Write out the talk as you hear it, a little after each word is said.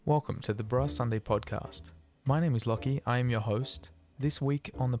Welcome to the Bra Sunday podcast. My name is Lockie, I am your host. This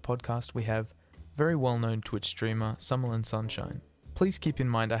week on the podcast we have very well-known Twitch streamer SummerlynSunshine. Please keep in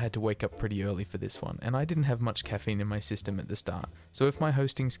mind I had to wake up pretty early for this one, and I didn't have much caffeine in my system at the start, so if my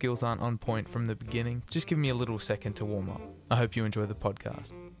hosting skills aren't on point from the beginning, just give me a little second to warm up. I hope you enjoy the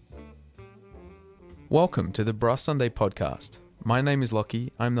podcast. Welcome to the Bra Sunday podcast. My name is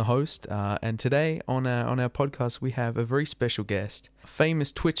Lockie, I'm the host, and today on our podcast we have a very special guest,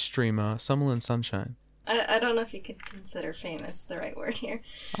 famous Twitch streamer, SummerlynSunshine. I don't know if you could consider famous the right word here.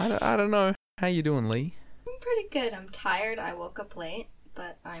 I don't know. How you doing, Lee? I'm pretty good. I'm tired. I woke up late,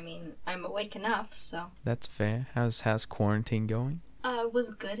 but I'm awake enough, so. That's fair. How's quarantine going? It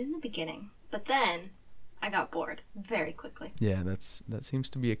was good in the beginning, but then I got bored very quickly. Yeah, that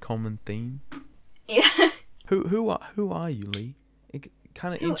seems to be a common theme. Yeah. Who are you, Lee?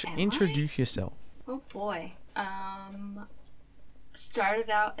 Introduce yourself. Oh boy. Started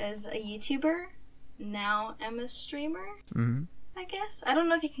out as a YouTuber. Now I'm a streamer. Mm-hmm. I guess. I don't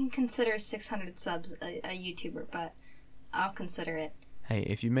know if you can consider 600 subs a YouTuber, but I'll consider it. Hey,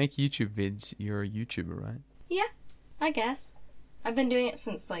 if you make YouTube vids, you're a YouTuber, right? Yeah, I guess. I've been doing it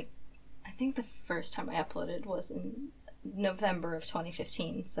since, I think the first time I uploaded was in November of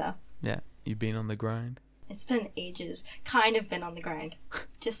 2015, so. Yeah, you've been on the grind? It's been ages. Kind of been on the grind.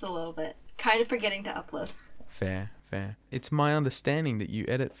 Just a little bit. Kind of forgetting to upload. Fair. It's my understanding that you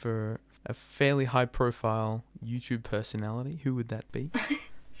edit for a fairly high-profile YouTube personality. Who would that be?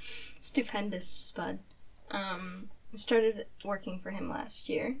 Stupendous Spud. I started working for him last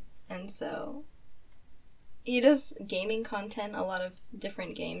year, and so he does gaming content, a lot of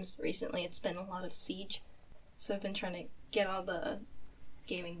different games. Recently it's been a lot of Siege, so I've been trying to get all the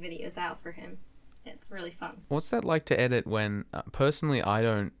gaming videos out for him. It's really fun. What's that like to edit when, personally, I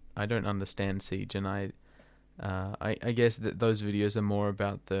don't understand Siege, and I guess that those videos are more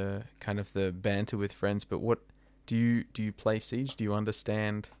about the kind of the banter with friends, but what do you play Siege? Do you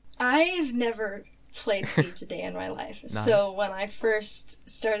understand? I've never played Siege a day in my life. Nice. So when I first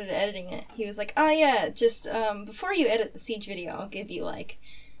started editing it, he was like, "Oh yeah, just before you edit the Siege video, I'll give you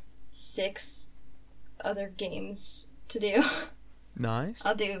 6 other games to do." Nice.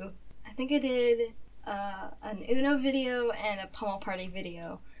 I think I did an Uno video and a Pummel Party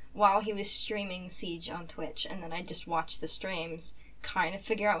video while he was streaming Siege on Twitch, and then I just watched the streams, kind of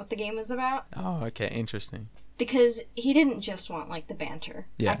figure out what the game was about. Oh, okay, interesting. Because he didn't just want, the banter.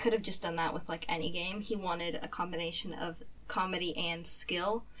 Yeah. I could have just done that with, any game. He wanted a combination of comedy and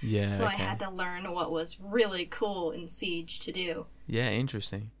skill. Yeah, So okay. I had to learn what was really cool in Siege to do. Yeah,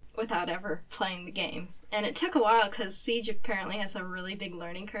 interesting. Without ever playing the games. And it took a while because Siege apparently has a really big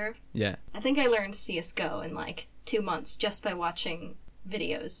learning curve. Yeah. I think I learned CSGO in 2 months just by watching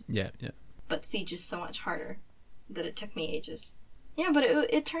videos. Yeah. But Siege is so much harder that it took me ages. Yeah, but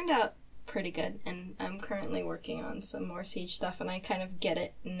it turned out pretty good, and I'm currently working on some more Siege stuff, and I kind of get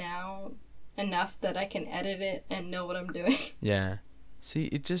it now enough that I can edit it and know what I'm doing. Yeah. See,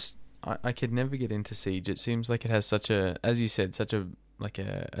 it just... I could never get into Siege. It seems like it has such a... As you said, such a...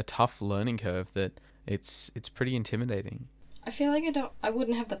 a tough learning curve that it's pretty intimidating. I feel like I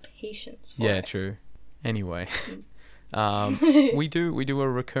wouldn't have the patience for it. Yeah, true. Anyway, we do a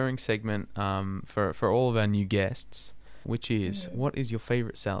recurring segment for all of our new guests, which is what is your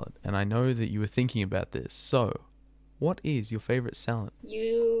favorite salad? And I know that you were thinking about this. So, what is your favorite salad?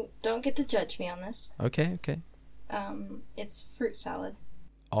 You don't get to judge me on this. Okay. It's fruit salad.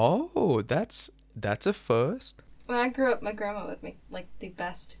 Oh, that's a first. When I grew up, my grandma would make the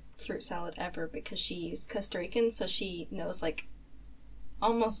best fruit salad ever because she's Costa Rican, so she knows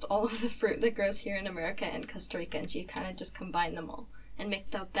almost all of the fruit that grows here in America and Costa Rica, and she kind of just combine them all and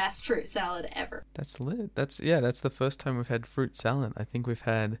make the best fruit salad ever. That's lit. That's the first time we've had fruit salad. I think we've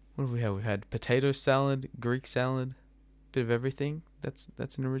had, what have we had? We've had potato salad, Greek salad, bit of everything.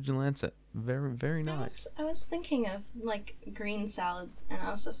 That's an original answer. Very, very nice. I was thinking of green salads, and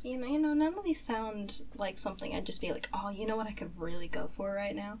I was just none of these sound like something I'd just be like, oh, you know what I could really go for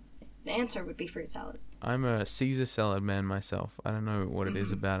right now? The answer would be fruit salad. I'm a Caesar salad man myself. I don't know what it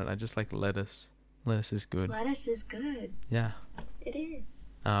is about it. I just like lettuce. Lettuce is good. Lettuce is good. Yeah. It is.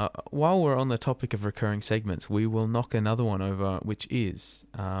 While we're on the topic of recurring segments, we will knock another one over, which is,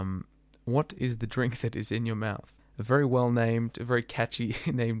 what is the drink that is in your mouth? A very well-named, a very catchy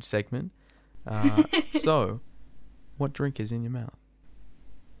named segment. So, what drink is in your mouth?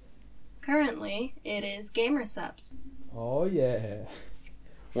 Currently, it is Gamer Subs. Oh, yeah.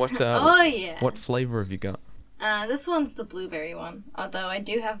 What flavor have you got? This one's the blueberry one, although I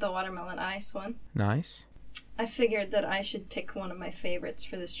do have the watermelon ice one. Nice. I figured that I should pick one of my favorites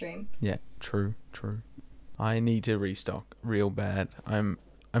for the stream. Yeah, true. I need to restock real bad.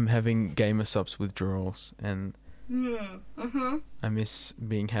 I'm having gamer subs withdrawals, and I miss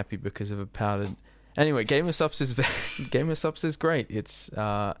being happy because of a powdered. Anyway, gamer subs is gamer subs is great. It's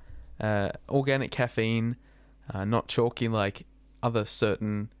organic caffeine, not chalky like other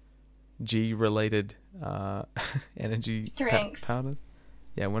certain G-related energy drinks. Powder.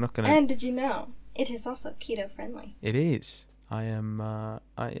 Yeah, we're not gonna. And did you know it is also keto friendly? It is. I am.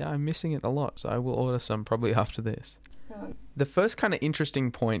 I'm missing it a lot, so I will order some probably after this. The first kind of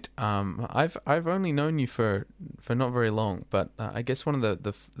interesting point. I've only known you for not very long, but I guess one of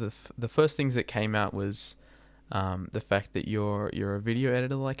the first things that came out was the fact that you're a video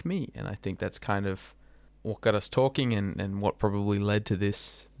editor like me, and I think that's kind of what got us talking and what probably led to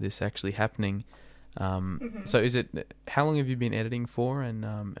this actually happening. So is it? How long have you been editing for,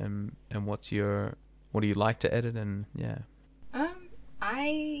 and what do you like to edit, and yeah.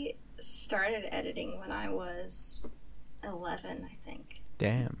 I started editing when I was 11, I think.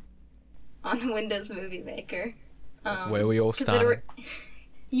 Damn. On Windows Movie Maker. That's where we all started.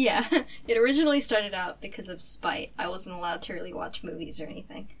 Yeah, it originally started out because of spite. I wasn't allowed to really watch movies or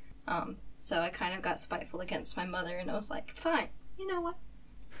anything. So I kind of got spiteful against my mother, and I was like, fine, you know what?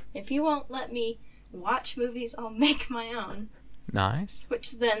 If you won't let me watch movies, I'll make my own. Nice.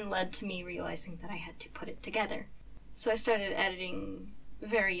 Which then led to me realizing that I had to put it together. So I started editing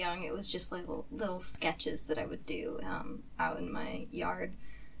very young. It was just like little sketches that I would do out in my yard.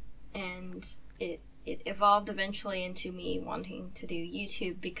 And it evolved eventually into me wanting to do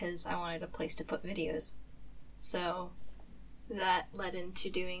YouTube because I wanted a place to put videos. So that led into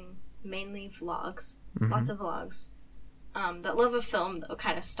doing mainly vlogs, lots of vlogs. That love of film though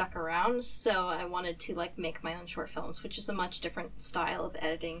kind of stuck around, so I wanted to like make my own short films, which is a much different style of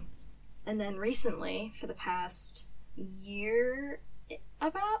editing. And then recently, for the past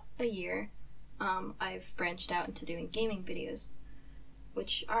about a year, I've branched out into doing gaming videos,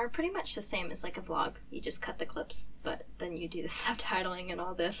 which are pretty much the same as like a vlog. You just cut the clips, but then you do the subtitling and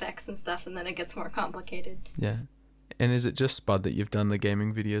all the effects and stuff, and then it gets more complicated. Yeah. And is it just Spud that you've done the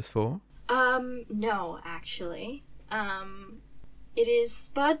gaming videos for? No, actually. It is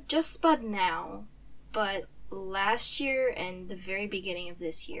Spud now, but last year and the very beginning of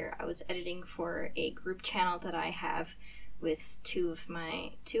this year, I was editing for a group channel that I have with two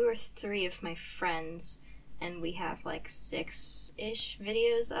or three of my friends, and we have like 6-ish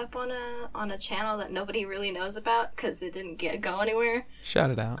videos up on a channel that nobody really knows about because it didn't go anywhere.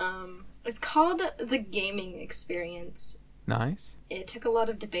 Shout it out. It's called The Gaming Experience. Nice. It took a lot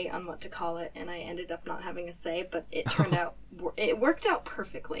of debate on what to call it, and I ended up not having a say, but it turned out, it worked out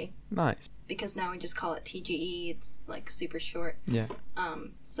perfectly. Nice. Because now we just call it TGE, it's like super short. Yeah.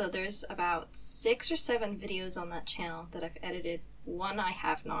 So there's about 6 or 7 videos on that channel that I've edited. One I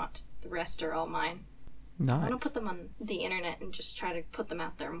have not, the rest are all mine. Nice. I'm gonna put them on the internet and just try to put them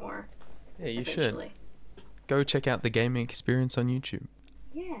out there more. Yeah, you eventually should. Go check out The Gaming Experience on YouTube.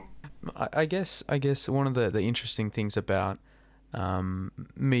 Yeah. I guess one of the interesting things about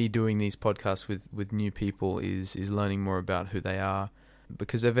me doing these podcasts with new people is learning more about who they are,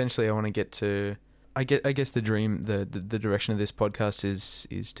 because eventually I want to get to I guess the dream, the direction of this podcast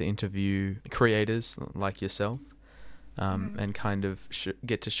is to interview creators like yourself, and kind of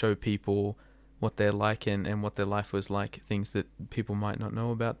get to show people what they're like and what their life was like, things that people might not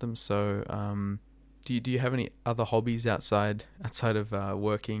know about them. So do you have any other hobbies outside of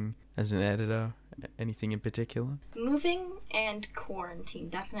working as an editor? Anything in particular? Moving and quarantine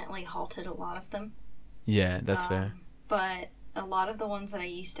definitely halted a lot of them. Yeah, that's fair. But a lot of the ones that I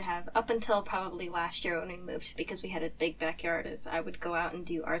used to have, up until probably last year when we moved, because we had a big backyard, is I would go out and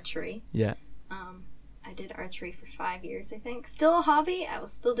do archery. Yeah. I did archery for 5 years, I think. Still a hobby. I will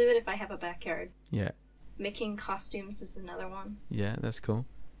still do it if I have a backyard. Yeah. Making costumes is another one. Yeah, that's cool.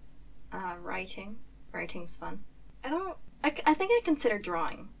 Writing. Writing's fun. I think I consider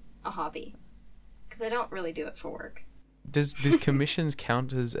drawing a hobby, because I don't really do it for work. Does commissions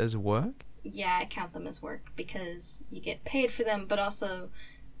count as work? Yeah, I count them as work because you get paid for them, but also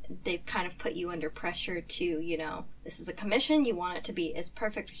they've kind of put you under pressure to, this is a commission, you want it to be as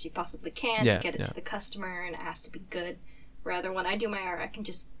perfect as you possibly can to get it to the customer, and it has to be good. Rather, when I do my art, I can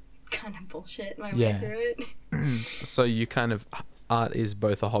just kind of bullshit my way through it. So you kind of, art is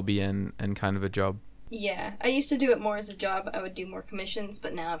both a hobby and kind of a job? Yeah, I used to do it more as a job. I would do more commissions,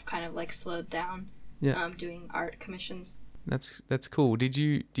 but now I've kind of like slowed down doing art commissions. That's cool. Did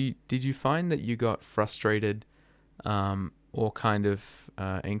you find that you got frustrated or kind of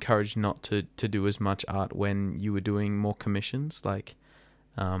encouraged not to do as much art when you were doing more commissions? Like,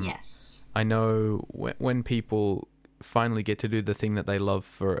 yes. I know when people finally get to do the thing that they love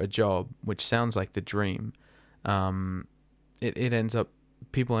for a job, which sounds like the dream, it ends up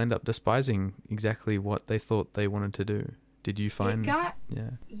people end up despising exactly what they thought they wanted to do. Did you find...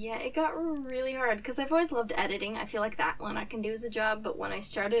 It got really hard, because I've always loved editing. I feel like that one I can do as a job, but when I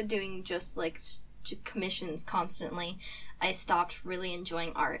started doing just, like, commissions constantly, I stopped really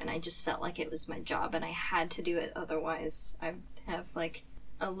enjoying art, and I just felt like it was my job, and I had to do it, otherwise I'd have, like,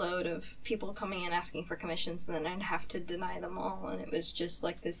 a load of people coming in asking for commissions, and then I'd have to deny them all, and it was just,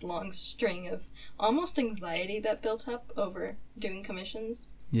 like, this long string of almost anxiety that built up over doing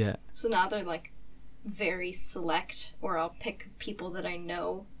commissions. Yeah. So now they're, like, very select, or I'll pick people that I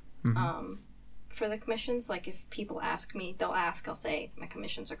know for the commissions. Like, if people ask me, they'll ask, I'll say my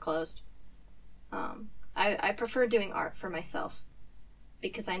commissions are closed. I prefer doing art for myself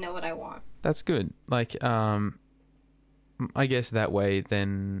because I know what I want. That's good. Like, I guess that way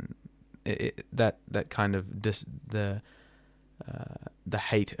then that kind of the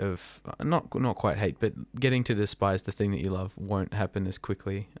hate of not quite hate, but getting to despise the thing that you love won't happen as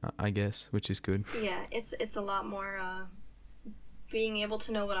quickly, I guess, which is good. Yeah, it's a lot more being able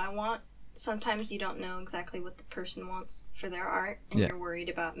to know what I want. Sometimes you don't know exactly what the person wants for their art, and you're worried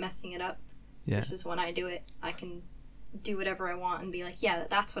about messing it up. Yeah. Versus when I do it, I can do whatever I want and be like, yeah,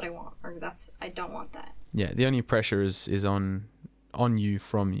 that's what I want, or I don't want that. Yeah, the only pressure is on you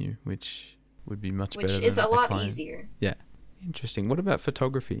from you, which would be much better. Which is a lot easier. Yeah. Interesting. What about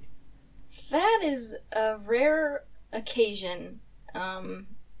photography? That is a rare occasion.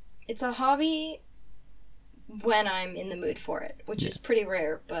 It's a hobby when I'm in the mood for it, which is pretty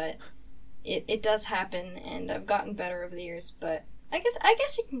rare, but it does happen, and I've gotten better over the years, but I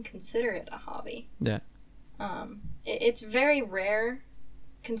guess you can consider it a hobby. Yeah. It's very rare,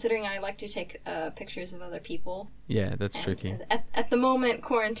 considering I like to take pictures of other people. Yeah, that's tricky. At the moment,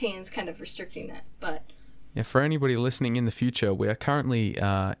 quarantine is kind of restricting that, but... Yeah, for anybody listening in the future, we are currently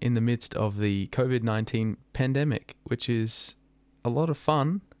in the midst of the COVID-19 pandemic, which is a lot of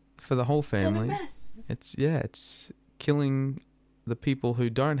fun for the whole family. And a mess. It's killing the people who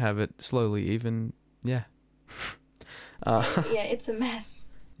don't have it slowly, even, yeah, it's a mess.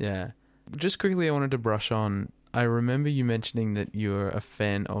 Yeah. Just quickly, I wanted to brush on, I remember you mentioning that you're a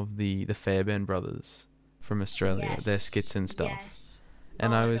fan of the Fairbairn brothers from Australia, their skits and stuff. Yes.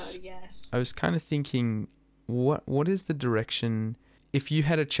 And I was kind of thinking, what is the direction, if you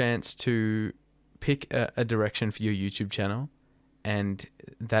had a chance to pick a direction for your YouTube channel and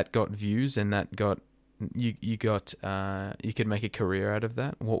that got views and that got you could make a career out of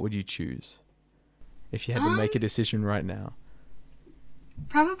that, what would you choose if you had to make a decision right now?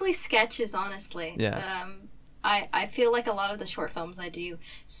 Probably sketches, honestly. Yeah. I feel like a lot of the short films I do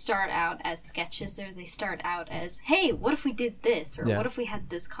start out as sketches, or they start out as, hey, what if we did this? Or what if we had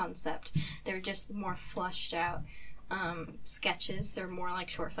this concept? They're just more flushed out sketches. They're more like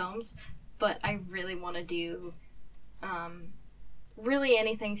short films. But I really want to do really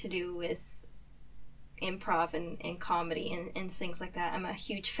anything to do with improv and comedy and things like that. I'm a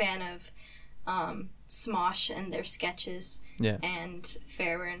huge fan of Smosh and their sketches. Yeah. And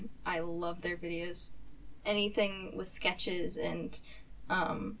Fairbairn. I love their videos. Anything with sketches and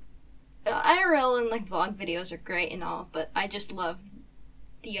IRL and like vlog videos are great and all, but I just love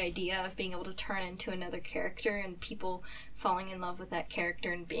the idea of being able to turn into another character and people falling in love with that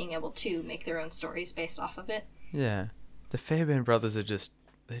character and being able to make their own stories based off of it. Yeah. The Fairbairn brothers they're just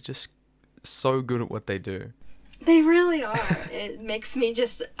so good at what they do. They really are. It makes me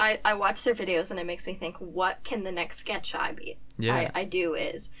I watch their videos and it makes me think, what can the next sketch I do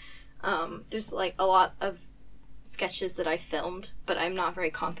is... there's like a lot of sketches that I filmed, but I'm not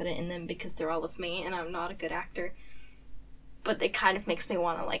very confident in them because they're all of me and I'm not a good actor. But it kind of makes me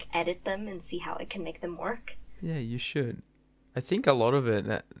want to like edit them and see how I can make them work. Yeah, you should. I think a lot of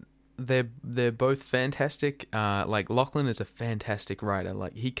it, they're both fantastic. Like Lachlan is a fantastic writer.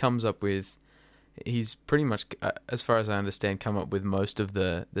 Like he's pretty much, as far as I understand, come up with most of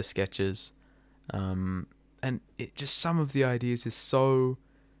the sketches. And it just, some of the ideas is so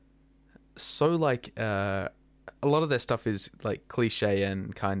like a lot of their stuff is like cliche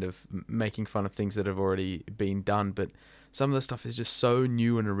and kind of making fun of things that have already been done, but some of the stuff is just so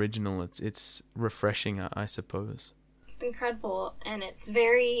new and original. It's refreshing, I suppose. It's incredible, and it's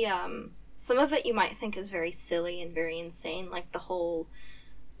very some of it you might think is very silly and very insane, like the whole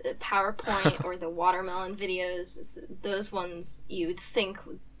PowerPoint or the watermelon videos. Those ones you'd think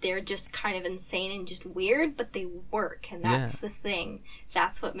they're just kind of insane and just weird, but they work, and that's the thing.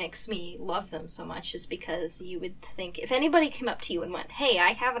 That's what makes me love them so much, is because you would think, if anybody came up to you and went, hey,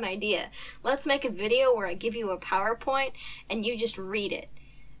 I have an idea, let's make a video where I give you a PowerPoint and you just read it.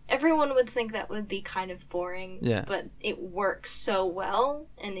 everyone would think that would be kind of boring. Yeah. But it works so well,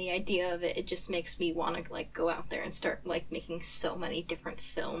 and the idea of it just makes me want to, like, go out there and start, like, making so many different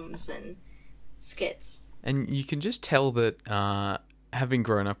films and skits. And you can just tell that, having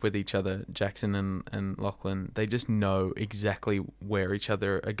grown up with each other, Jackson and Lachlan, they just know exactly where each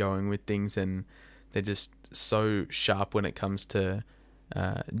other are going with things, and they're just so sharp when it comes to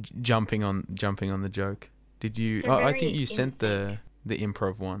jumping on the joke. Did you? Oh, I think you sent the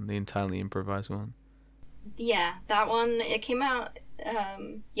improv one, the entirely improvised one. Yeah, that one, it came out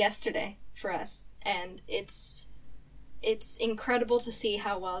yesterday for us, and it's incredible to see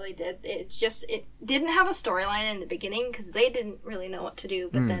how well they did. It didn't have a storyline in the beginning because they didn't really know what to do,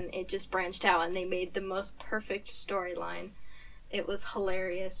 but then it just branched out and they made the most perfect storyline. It was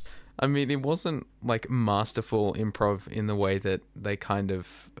hilarious. I mean, it wasn't like masterful improv in the way that they kind of,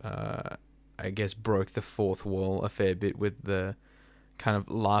 I guess, broke the fourth wall a fair bit with the kind of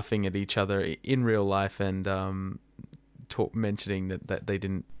laughing at each other in real life and mentioning that they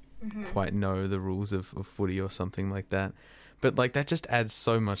didn't quite know the rules of footy or something like that. But like that just adds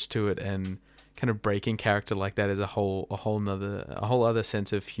so much to it, and kind of breaking character like that is a whole other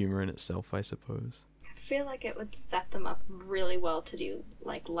sense of humor in itself, I suppose. I feel like it would set them up really well to do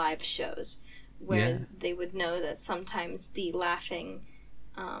like live shows where they would know that sometimes the laughing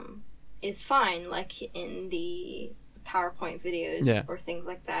is fine, like in the PowerPoint videos or things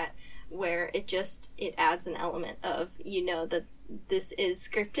like that, where it adds an element of, that this is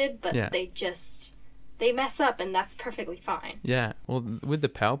scripted, but they mess up, and that's perfectly fine. Yeah, well, with the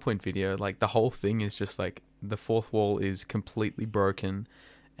PowerPoint video, like the whole thing is just like the fourth wall is completely broken,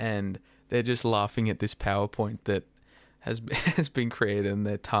 and they're just laughing at this PowerPoint that has been created, and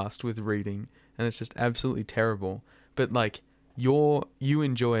they're tasked with reading, and it's just absolutely terrible. But like you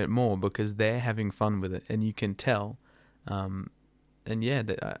enjoy it more because they're having fun with it, and you can tell. And yeah,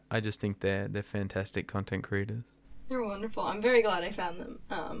 I just think they're fantastic content creators. They're wonderful. I'm very glad I found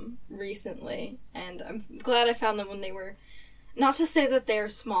them recently, and I'm glad I found them when they were, not to say that they're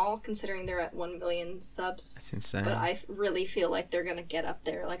small considering they're at 1 million subs. That's insane. But I really feel like they're gonna get up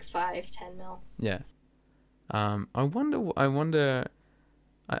there, like 5-10 mil. Yeah. I wonder.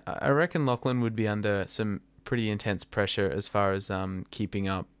 I reckon Lachlan would be under some pretty intense pressure as far as keeping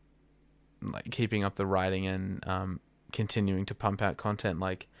up the writing and continuing to pump out content.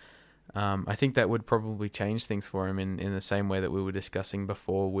 Like, I think that would probably change things for him in the same way that we were discussing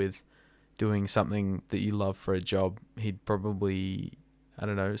before with doing something that you love for a job. He'd probably, I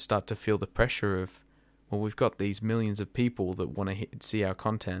don't know, start to feel the pressure of, well, we've got these millions of people that want to see our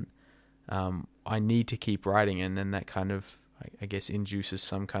content. I need to keep writing, and then that kind of, I guess, induces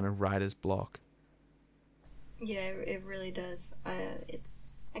some kind of writer's block. Yeah, it really does.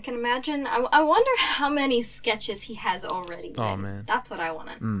 I can imagine. I wonder how many sketches he has already written. Oh, man. That's what I want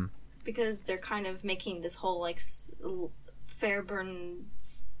to know. Because they're kind of making this whole, like, Fairburn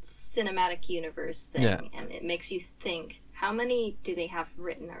cinematic universe thing. Yeah. And it makes you think, how many do they have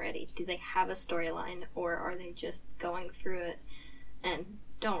written already? Do they have a storyline? Or are they just going through it and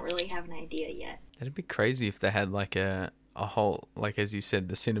don't really have an idea yet? That'd be crazy if they had, like, a whole, like, as you said,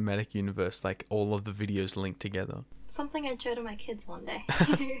 the cinematic universe, like, all of the videos linked together. Something I'd show to my kids one day.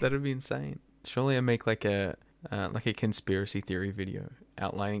 That'd be insane. Surely I make like a conspiracy theory video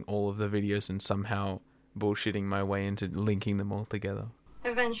outlining all of the videos and somehow bullshitting my way into linking them all together.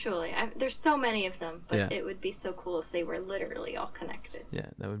 Eventually. There's so many of them, but it would be so cool if they were literally all connected. Yeah,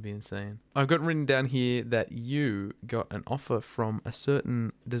 that would be insane. I've got written down here that you got an offer from a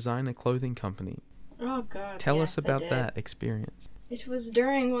certain designer clothing company. Oh, God. Tell us about that experience. It was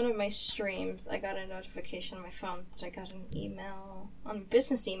during one of my streams. I got a notification on my phone that I got an email, on a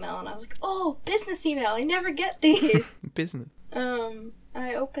business email, and I was like, oh, business email, I never get these. Business.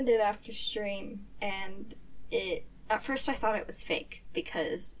 I opened it after stream, and at first I thought it was fake,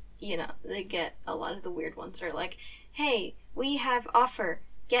 because, they get a lot of the weird ones that are like, hey, we have offer,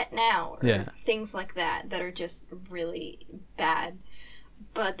 get now, or things like that are just really bad.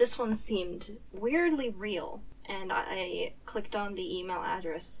 But this one seemed weirdly real. And I clicked on the email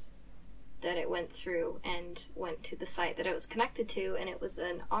address that it went through and went to the site that it was connected to, and it was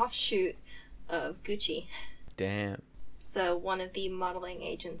an offshoot of Gucci. Damn. So one of the modeling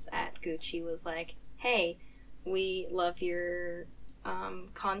agents at Gucci was like, hey, we love your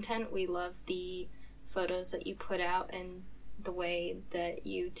content. We love the photos that you put out and the way that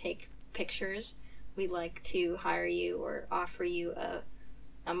you take pictures. We'd like to hire you or offer you a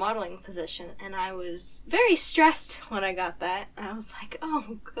modeling position. And I was very stressed when I got that. I was like,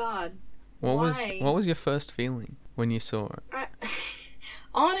 oh God, why? What was your first feeling when you saw it?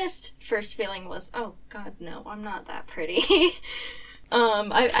 Honest first feeling was, oh God, no, I'm not that pretty.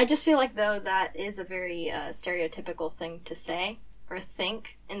 I just feel like, though, that is a very stereotypical thing to say or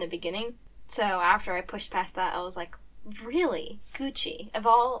think in the beginning. So after I pushed past that, I was like, really? Gucci? Of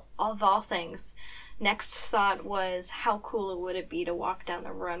all things. Next thought was, how cool would it be to walk down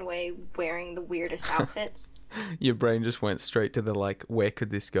the runway wearing the weirdest outfits? Your brain just went straight to the, like, where could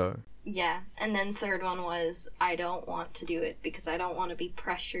this go? Yeah, and then third one was, I don't want to do it because I don't want to be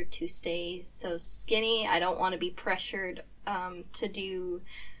pressured to stay so skinny. I don't want to be pressured to do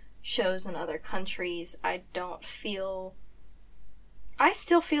shows in other countries. I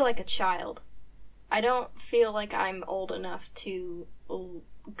still feel like a child. I don't feel like I'm old enough to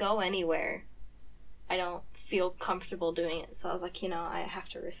go anywhere. I don't feel comfortable doing it, so I was like, I have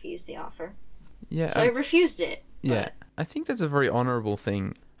to refuse the offer. Yeah. So I refused it. Yeah, I think that's a very honourable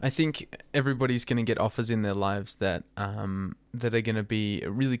thing. I think everybody's going to get offers in their lives that that are going to be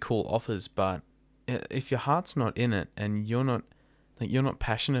really cool offers, but if your heart's not in it and you're not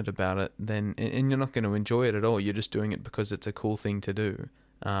passionate about it, then and you're not going to enjoy it at all. You're just doing it because it's a cool thing to do.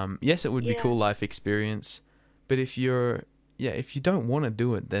 Yes, it would be cool life experience, but if you don't want to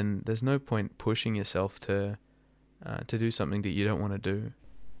do it, then there's no point pushing yourself to do something that you don't want to do.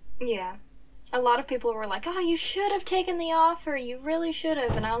 Yeah. A lot of people were like, oh, you should have taken the offer. You really should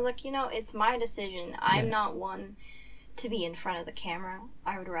have. And I was like, it's my decision. I'm not one to be in front of the camera.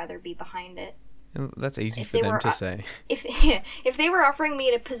 I would rather be behind it. That's easy for them to say. If they were offering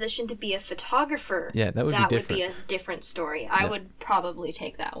me a position to be a photographer, that would be a different story. I would probably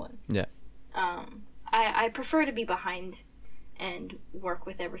take that one. Yeah. I prefer to be behind and work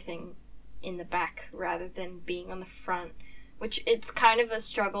with everything in the back rather than being on the front, which it's kind of a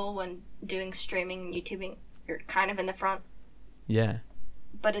struggle when doing streaming and YouTubing. You're kind of in the front. Yeah.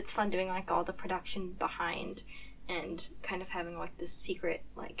 But it's fun doing, like, all the production behind and kind of having, like, this secret,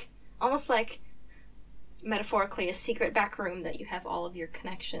 like, almost like, metaphorically, a secret back room that you have all of your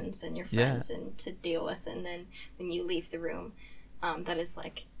connections and your friends in to deal with, and then when you leave the room, that is,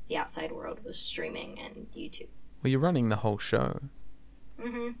 like, the outside world with streaming and YouTube. Well, you're running the whole show.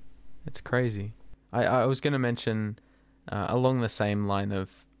 Mm-hmm. It's crazy. I was going to mention, along the same line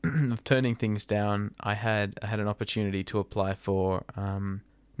of of turning things down, I had an opportunity to apply for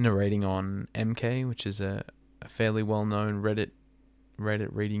narrating on MK, which is a fairly well-known Reddit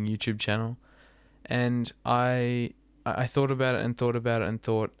reading YouTube channel, and I thought about it and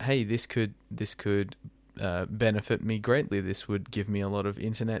thought, hey, this could benefit me greatly. This would give me a lot of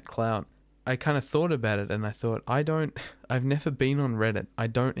internet clout. I kind of thought about it and I thought, I've never been on Reddit. I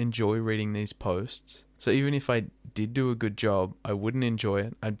don't enjoy reading these posts. So even if I did do a good job, I wouldn't enjoy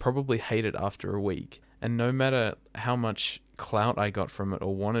it. I'd probably hate it after a week. And no matter how much clout I got from it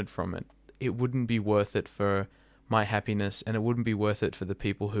or wanted from it, it wouldn't be worth it for my happiness, and it wouldn't be worth it for the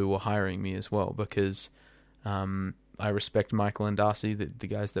people who were hiring me as well, because I respect Michael and Darcy, the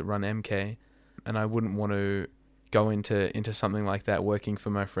guys that run MK, and I wouldn't want to go into something like that working for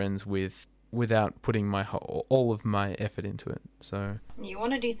my friends without putting all of my effort into it. So you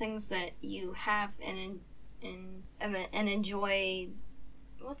want to do things that you have and enjoy.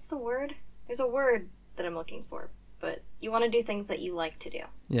 What's the word? There's a word that I'm looking for, but you want to do things that you like to do.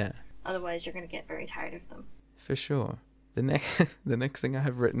 Yeah. Otherwise, you're going to get very tired of them. For sure. The next thing I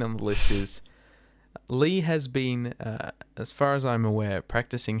have written on the list is Lee has been, as far as I'm aware,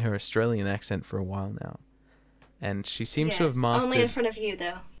 practicing her Australian accent for a while now, and she seems to have mastered. Only in front of you,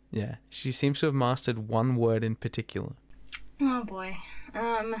 though. Yeah, she seems to have mastered one word in particular. Oh boy.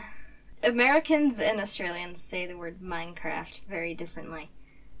 Americans and Australians say the word Minecraft very differently,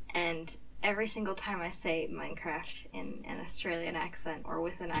 and every single time I say Minecraft in an Australian accent or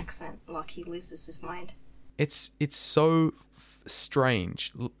with an accent, Lockie loses his mind. It's so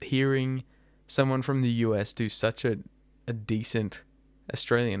strange hearing someone from the US do such a decent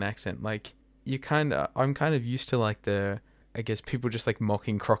Australian accent. Like, I'm kind of used to, like, I guess people just, like,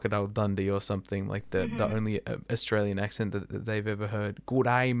 mocking Crocodile Dundee or something, like the only Australian accent that they've ever heard. Good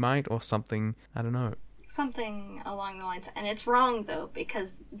day, mate, or something. I don't know. Something along the lines. And it's wrong, though,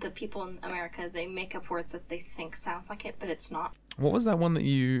 because the people in America, they make up words that they think sounds like it, but it's not. What was that one that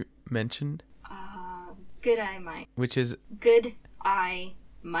you mentioned? Good I might. Which is? Good I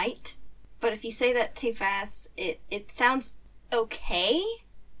might. But if you say that too fast, it sounds okay.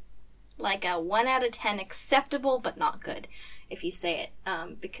 Like a 1 out of 10 acceptable, but not good if you say it.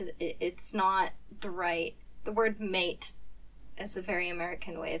 Because it's not the word mate, as a very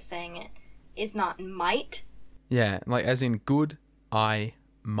American way of saying it, is not might. Yeah, like as in good I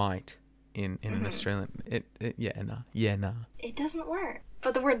might in an Australian. Yeah, nah. It doesn't work.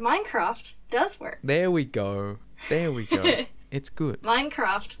 But the word Minecraft does work. There we go. It's good.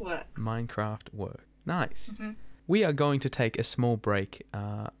 Minecraft works. Nice. we are going to take a small break.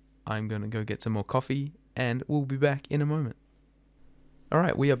 I'm going to go get some more coffee, and we'll be back in a moment. All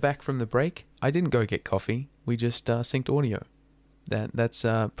right, we are back from the break. I didn't go get coffee. We just synced audio. That's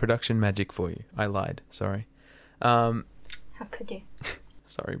production magic for you. I lied. Sorry. How could you?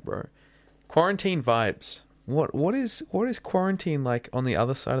 Sorry, bro. Quarantine vibes. What is quarantine like on the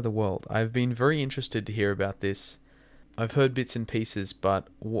other side of the world? I've been very interested to hear about this. I've heard bits and pieces, but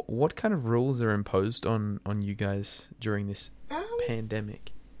what kind of rules are imposed on you guys during this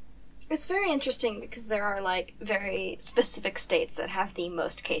pandemic? It's very interesting because there are like very specific states that have the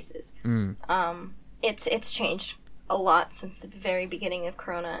most cases. It's changed a lot since the very beginning of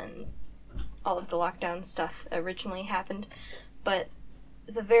Corona and all of the lockdown stuff originally happened, but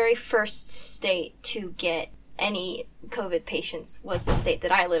the very first state to get any COVID patients was the state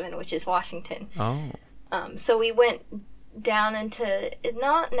that I live in, which is Washington. Oh. So we went down into,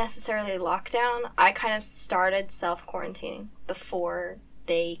 not necessarily lockdown, I kind of started self-quarantining before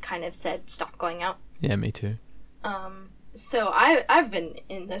they kind of said stop going out. Yeah, me too. So I've been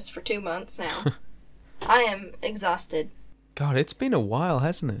in this for 2 months now. I am exhausted. God, it's been a while,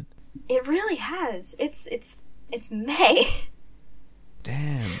 hasn't it? It really has. It's May.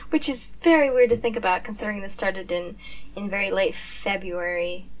 Damn. Which is very weird to think about, considering this started in very late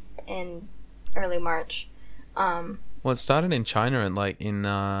February and early March. Well, it started in China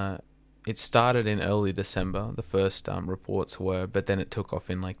and it started in early December. The first reports were, but then it took off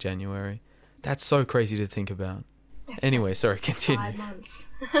in like January. That's so crazy to think about. Anyway, sorry, continue. 5 months.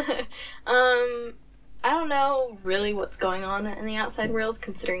 I don't know really what's going on in the outside world,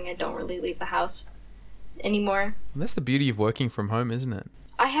 considering I don't really leave the house anymore. That's the beauty of working from home, isn't it?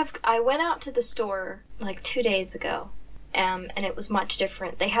 I went out to the store like 2 days ago, and it was much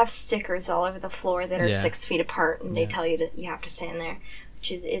different. They have stickers all over the floor that are 6 feet apart, and they tell you that you have to stand there,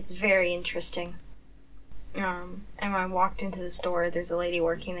 which is, it's very interesting. And when I walked into the store, there's a lady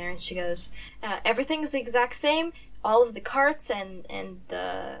working there, and she goes, everything's the exact same. All of the carts and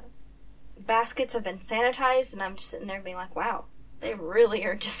the baskets have been sanitized, and I'm just sitting there being like, wow, they really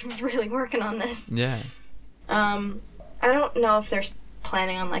are just really working on this. Yeah. I don't know if they're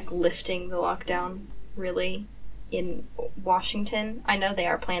planning on like lifting the lockdown really in Washington. I know they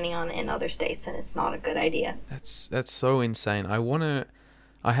are planning on it in other states, and it's not a good idea. That's so insane.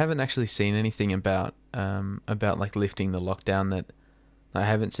 I haven't actually seen anything about like lifting the lockdown. That I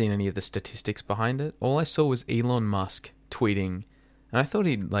haven't seen any of the statistics behind it. All I saw was Elon Musk tweeting, and I thought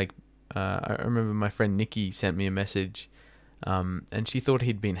he'd like. I remember my friend Nikki sent me a message, and she thought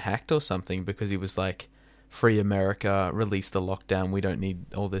he'd been hacked or something because he was like, "Free America, release the lockdown. We don't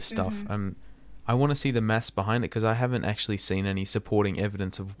need all this stuff." I want to see the maths behind it because I haven't actually seen any supporting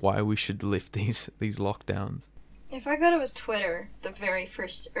evidence of why we should lift these lockdowns. If I go to his Twitter, the very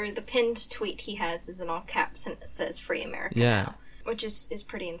first, or the pinned tweet he has is in all caps and it says "Free America" now, which is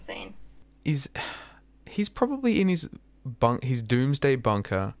pretty insane. He's probably in his doomsday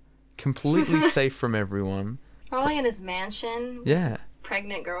bunker, completely safe from everyone. Probably in his mansion with his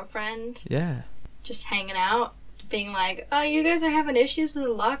pregnant girlfriend. Yeah. Just hanging out, being like, "Oh, you guys are having issues with the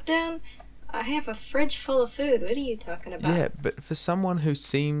lockdown? I have a fridge full of food. What are you talking about?" Yeah, but for someone who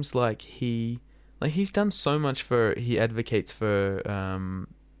seems like he's done so much he advocates for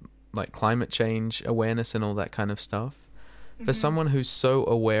like climate change awareness and all that kind of stuff. For someone who's so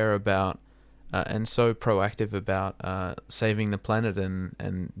aware about and so proactive about saving the planet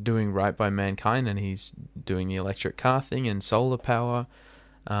and doing right by mankind, and he's doing the electric car thing and solar power,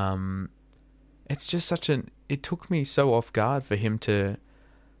 it's just it took me so off guard for him to.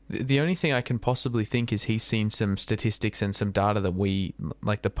 The only thing I can possibly think is he's seen some statistics and some data that we,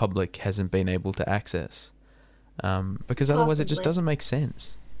 like the public, hasn't been able to access. Because otherwise it just doesn't make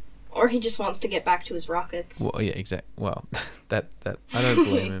sense. Or he just wants to get back to his rockets. Well, yeah, exactly. Well, that I don't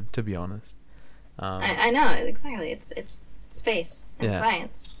blame him, to be honest. I know, exactly. It's space and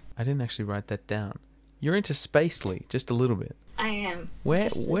science. I didn't actually write that down. You're into space, Lee, just a little bit. I am. Where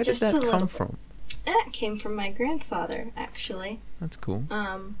did that come from? That came from my grandfather, actually. That's cool.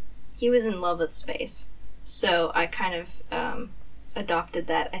 He was in love with space, so I kind of adopted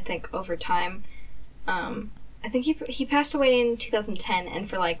that, I think, over time. I think he passed away in 2010, and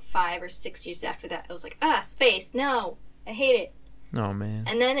for like 5 or 6 years after that, I was like, space, no, I hate it. Oh, man.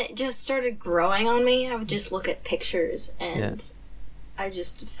 And then it just started growing on me. I would just look at pictures, and I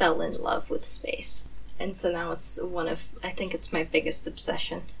just fell in love with space. And so now I think it's my biggest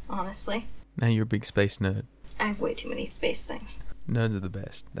obsession, honestly. Now you're a big space nerd. I have way too many space things. Nerds are the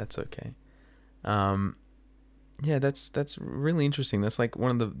best. That's okay. Yeah, that's really interesting. That's like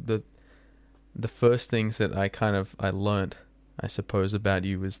one of the first things that I learnt, I suppose, about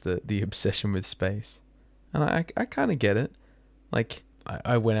you was the obsession with space. And I kind of get it. Like,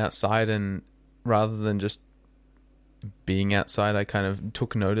 I went outside, and rather than just being outside, I kind of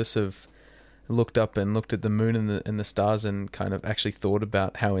took notice of, looked up and looked at the moon and the stars, and kind of actually thought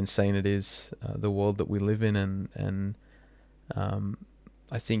about how insane it is, the world that we live in, and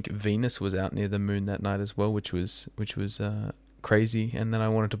I think Venus was out near the moon that night as well, which was crazy. And then I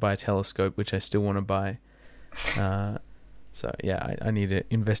wanted to buy a telescope, which I still want to buy. So yeah, I need to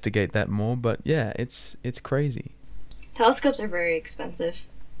investigate that more. But yeah, it's crazy. Telescopes are very expensive.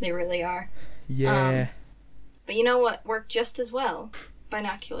 They really are. Yeah. But you know what work just as well?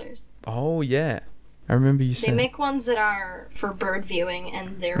 Binoculars. Oh yeah, I remember you saying. They make ones that are for bird viewing,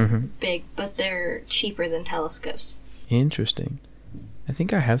 and they're big, but they're cheaper than telescopes. Interesting. I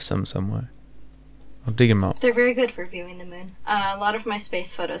think I have some somewhere. I'll dig them up. They're very good for viewing the moon. A lot of my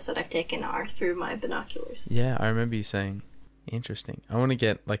space photos that I've taken are through my binoculars. Yeah, I remember you saying. Interesting. I want to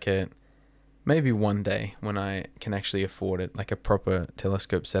get maybe one day when I can actually afford it, like a proper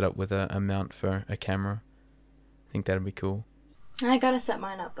telescope setup with a mount for a camera. I think that'd be cool. I gotta set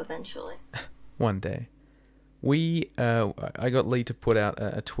mine up eventually. One day. I got Lee to put out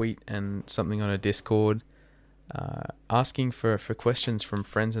a tweet and something on a Discord, asking for questions from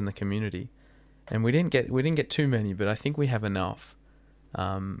friends in the community, and we didn't get too many, but I think we have enough.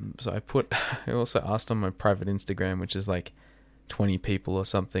 So I also asked on my private Instagram, which is like 20 people or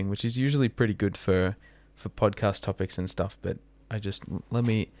something, which is usually pretty good for podcast topics and stuff. But I just let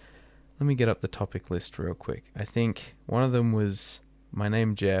me get up the topic list real quick. I think one of them was my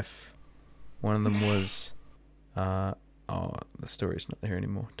name Jeff. One of them was the story's not there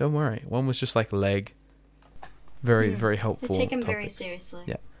anymore. Don't worry. One was just like leg. Very very helpful. They take them topics. very seriously.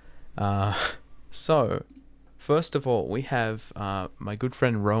 Yeah. So first of all, we have my good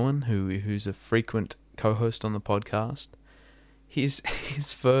friend Rowan, who's a frequent co-host on the podcast. His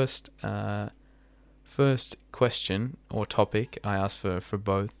first question or topic I asked for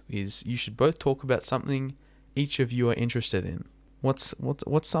both is, you should both talk about something each of you are interested in. What's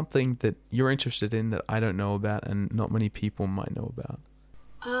something that you're interested in that I don't know about and not many people might know about?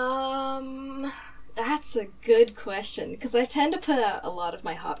 That's a good question, because I tend to put a lot of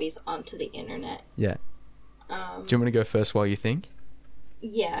my hobbies onto the internet. Yeah. Do you want me to go first while you think?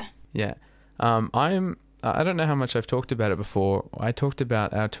 Yeah. Yeah. I don't know how much I've talked about it before. I talked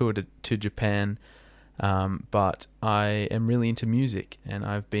about our tour to Japan, but I am really into music, and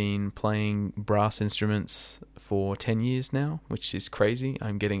I've been playing brass instruments for 10 years now, which is crazy.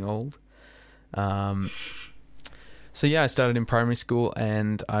 I'm getting old. So yeah, I started in primary school,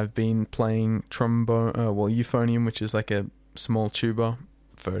 and I've been playing euphonium, which is like a small tuba,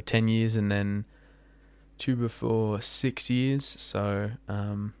 for 10 years, and then tuba for 6 years. So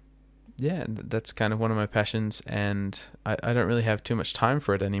yeah, that's kind of one of my passions, and I don't really have too much time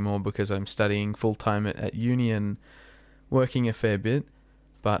for it anymore because I'm studying full-time at uni and working a fair bit,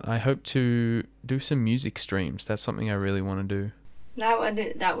 but I hope to do some music streams. That's something I really want to do.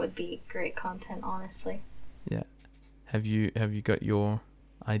 That would be great content, honestly. Yeah. Have you got your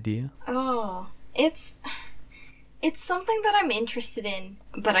idea? Oh, it's something that I'm interested in,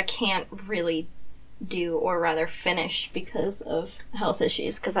 but I can't really do, or rather finish, because of health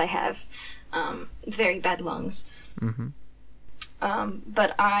issues, because I have very bad lungs.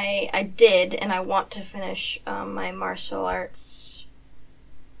 But I did, and I want to finish my martial arts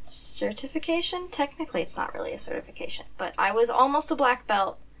certification. Technically, it's not really a certification, but I was almost a black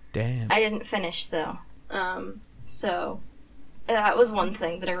belt. Damn. I didn't finish, though. So that was one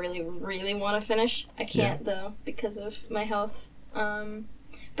thing that I really, really want to finish. I can't, though, because of my health.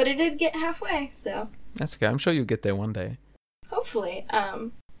 But I did get halfway, so... That's okay. I'm sure you'll get there one day. Hopefully.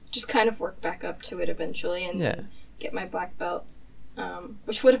 Just kind of work back up to it eventually, and then get my black belt.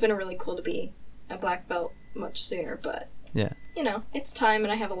 Which would have been really cool to be a black belt much sooner, but... Yeah. You know, it's time,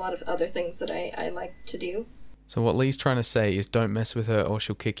 and I have a lot of other things that I like to do. So what Lee's trying to say is, don't mess with her or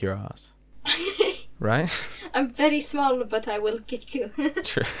she'll kick your ass. Right? I'm very small, but I will get you.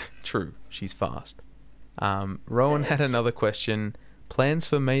 True. She's fast. Rowan had another question. Plans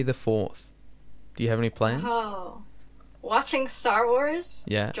for May the 4th. Do you have any plans? Oh. Watching Star Wars?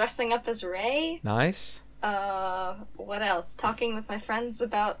 Yeah. Dressing up as Rey? Nice. What else? Talking with my friends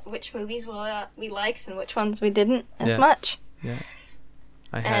about which movies we liked and which ones we didn't as much. Yeah.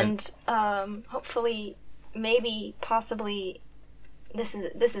 And hopefully, maybe, possibly, this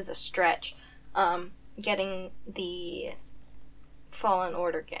is a stretch, getting the Fallen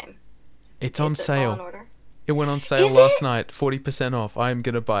Order game. It's on sale. Fallen Order? It went on sale last night, 40% off. I'm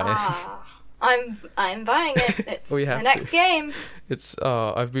gonna buy it. I'm buying it. It's the next game. It's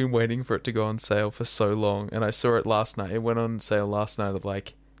I've been waiting for it to go on sale for so long, and I saw it last night. It went on sale last night at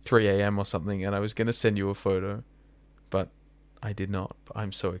like 3 a.m. or something, and I was going to send you a photo, but I did not.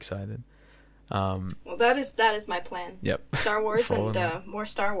 I'm so excited. Well, that is my plan. Yep. Star Wars and more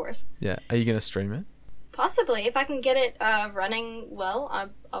Star Wars. Yeah. Are you going to stream it? Possibly. If I can get it running well,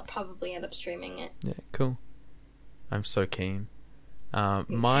 I'll probably end up streaming it. Yeah, cool. I'm so keen. Me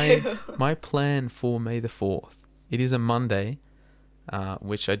too. My plan for May the 4th, it is a Monday,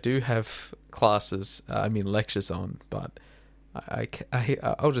 which I do have lectures on, but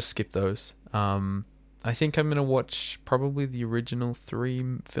I'll just skip those. I think I'm going to watch probably the original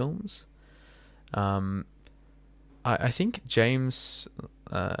 3 films. I think James,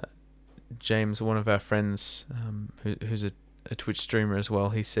 one of our friends, who's a Twitch streamer as well,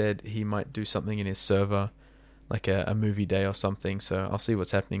 he said he might do something in his server, like a movie day or something, so I'll see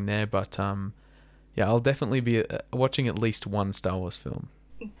what's happening there, but yeah, I'll definitely be watching at least one Star Wars film.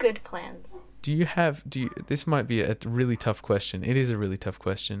 Good plans. This might be a really tough question. It is a really tough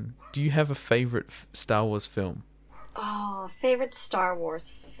question. Do you have a favorite Star Wars film? Oh, favorite Star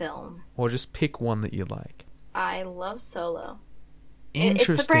Wars film. Or just pick one that you like. I love Solo.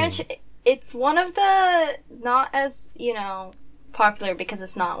 Interesting. It's a branch. It's one of the not as, popular because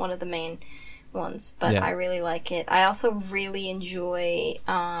it's not one of the main ones, but yeah. I really like it. I also really enjoy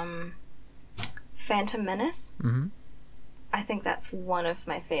Phantom Menace. Mm-hmm. I think that's one of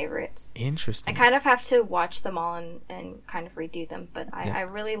my favorites. Interesting. I kind of have to watch them all and kind of redo them, but I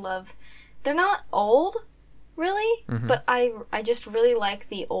really love... They're not old, really, mm-hmm. but I just really like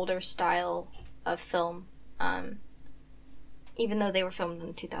the older style of film, even though they were filmed in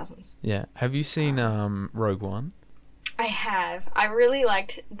the 2000s. Yeah. Have you seen Rogue One? I have. I really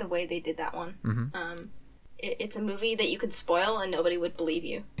liked the way they did that one. Mm-hmm. It's a movie that you could spoil and nobody would believe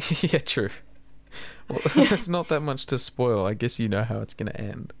you. Yeah, true. Well, there's not that much to spoil. I guess you know how it's going to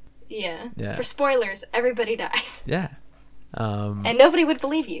end. Yeah. For spoilers, everybody dies. Yeah. And nobody would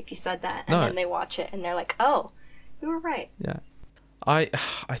believe you if you said that. And then they watch it and they're like, oh, you were right. Yeah. I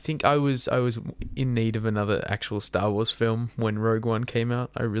think I was in need of another actual Star Wars film when Rogue One came out.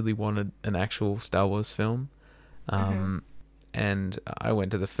 I really wanted an actual Star Wars film. Mm-hmm. And I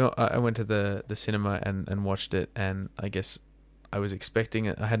went to the cinema and watched it, and I guess I was expecting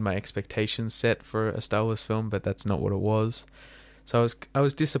it. I had my expectations set for a Star Wars film, but that's not what it was. So I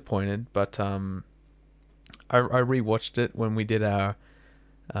was disappointed, but I rewatched it when we did our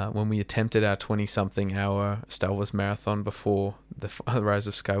when we attempted our 20-something hour Star Wars marathon before the Rise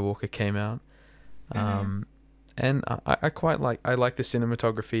of Skywalker came out. Mm-hmm. And I quite like the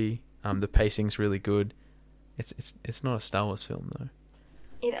cinematography. The pacing's really good. It's not a Star Wars film though.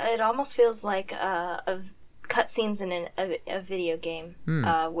 It almost feels like cutscenes in a video game,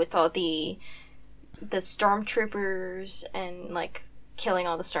 with all the stormtroopers and like killing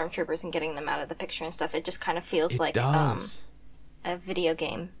all the stormtroopers and getting them out of the picture and stuff. It just kind of feels like a video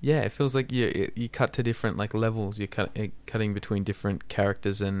game. Yeah, it feels like you cut to different like levels. You're cutting between different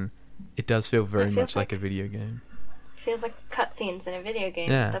characters, and it does feel very much like a video game. Feels like cutscenes in a video game.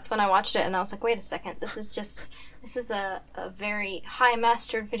 Yeah. That's when I watched it and I was like, wait a second, this is a very high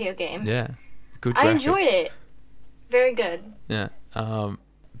mastered video game. Yeah. Good graphics. I enjoyed it. Very good. Yeah.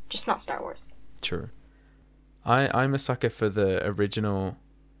 Just not Star Wars. True. I'm a sucker for the original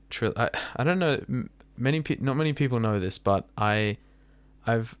I don't know, not many people know this, but I've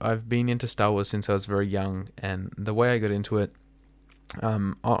been into Star Wars since I was very young, and the way I got into it,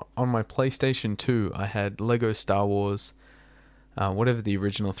 on my PlayStation 2, I had Lego Star Wars, whatever the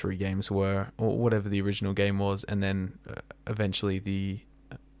original 3 games were, or whatever the original game was, and then eventually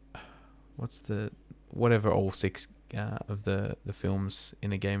whatever all 6 of the films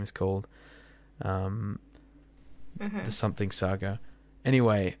in a game is called, the something saga.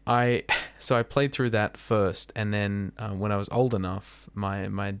 Anyway, I played through that first, and then when I was old enough,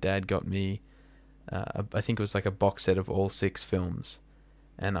 my dad got me, I think it was like a box set of all 6 films.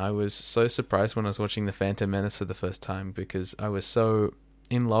 And I was so surprised when I was watching The Phantom Menace for the first time, because I was so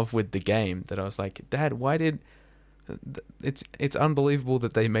in love with the game that I was like, Dad, why did... It's unbelievable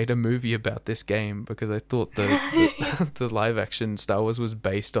that they made a movie about this game, because I thought the live action Star Wars was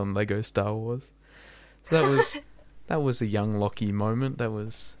based on Lego Star Wars. So that was a young Lockie moment. That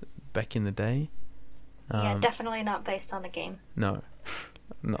was back in the day. Yeah, definitely not based on a game. No.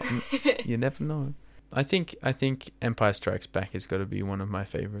 You never know. I think Empire Strikes Back has got to be one of my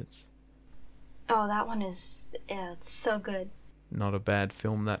favorites. Oh, that one is... Yeah, it's so good. Not a bad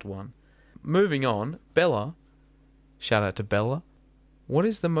film, that one. Moving on, Bella. Shout out to Bella. What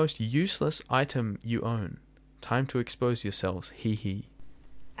is the most useless item you own? Time to expose yourselves. Hee hee.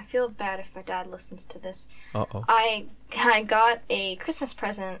 I feel bad if my dad listens to this. Uh-oh. I got a Christmas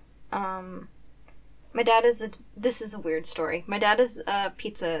present My dad is this is a weird story. My dad is a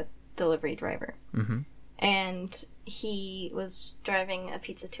pizza delivery driver. Mm-hmm. And he was driving a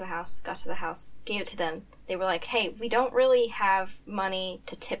pizza to a house, got to the house, gave it to them. They were like, hey, we don't really have money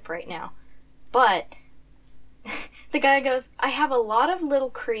to tip right now. But the guy goes, I have a lot of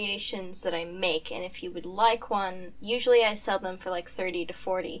little creations that I make, and if you would like one, usually I sell them for like 30 to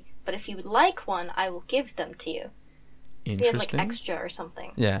 40, but if you would like one, I will give them to you. Interesting. They have like extra or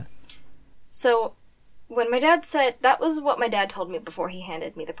something. Yeah. So when my dad said, that was what my dad told me before he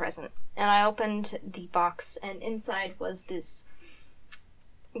handed me the present. And I opened the box, and inside was this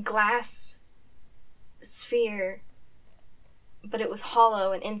glass sphere, but it was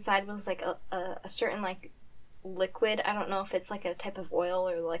hollow, and inside was like a certain like liquid. I don't know if it's like a type of oil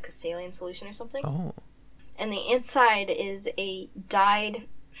or like a saline solution or something. Oh. And the inside is a dyed,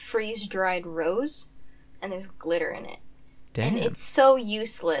 freeze-dried rose, and there's glitter in it. Damn. And it's so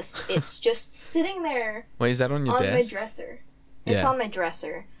useless. It's just sitting there. Wait, is that on your desk? On my dresser. It's Yeah. on my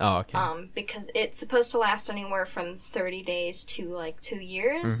dresser. Oh, okay. Because it's supposed to last anywhere from 30 days to like 2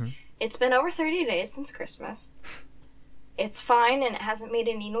 years. Mhm. It's been over 30 days since Christmas. It's fine, and it hasn't made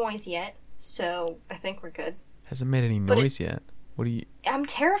any noise yet, so I think we're good. Hasn't made any But noise yet. What do you... I'm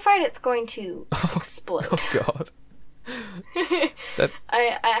terrified it's going to explode. Oh, God. That...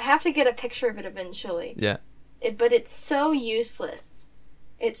 I have to get a picture of it eventually. Yeah. But it's so useless.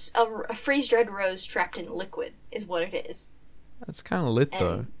 It's a freeze-dried rose trapped in liquid, is what it is. That's kind of lit, And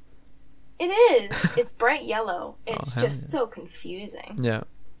though. it is. It's bright yellow. It's hell just yeah. so confusing. Yeah.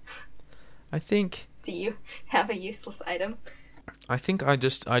 I think Do you have a useless item? I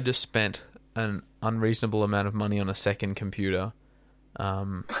just spent an unreasonable amount of money on a second computer,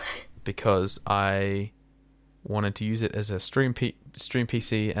 because I wanted to use it as a stream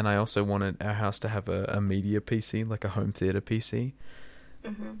PC, and I also wanted our house to have a media PC, like a home theater PC.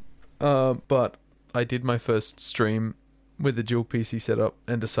 Mm-hmm. But I did my first stream with a dual PC setup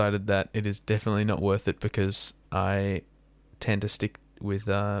and decided that it is definitely not worth it, because I tend to stick with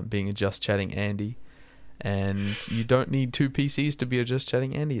being a Just Chatting Andy, and you don't need two PCs to be a Just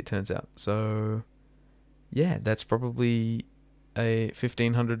Chatting Andy, it turns out. So yeah, that's probably a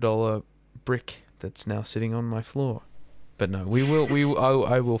 $1,500 brick that's now sitting on my floor. But no,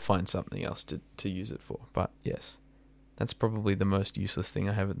 I will find something else to use it for. But yes, that's probably the most useless thing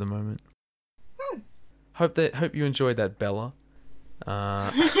I have at the moment. Hope you enjoyed that, Bella.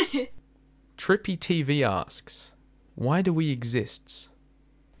 Trippy TV asks, why do we exist?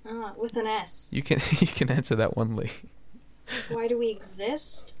 With an S. You can answer that one, Lee. Why do we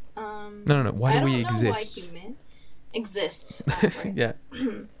exist? No. Why do we exist? I don't know why human exists. Right. Yeah.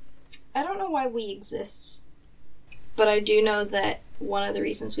 I don't know why we exist, but I do know that one of the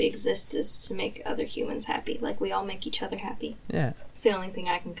reasons we exist is to make other humans happy. Like, we all make each other happy. Yeah. It's the only thing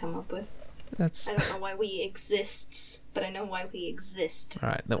I can come up with. That's... I don't know why we exists, but I know why we exist. All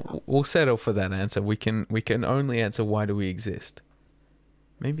right, so. we'll settle for that answer. We can only answer why do we exist.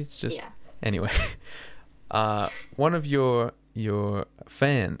 Maybe it's just... Yeah. Anyway. One of your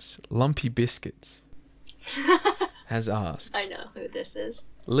fans, Lumpy Biscuits, has asked... I know who this is.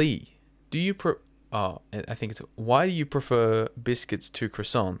 Lee, do you... I think it's... Why do you prefer biscuits to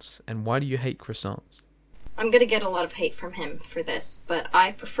croissants? And why do you hate croissants? I'm gonna get a lot of hate from him for this, but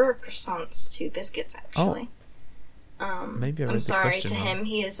I prefer croissants to biscuits, actually. Maybe I read I'm the sorry question to wrong. him.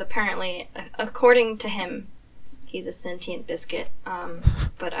 He is apparently, according to him, he's a sentient biscuit.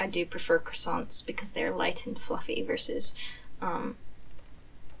 But I do prefer croissants because they're light and fluffy versus, I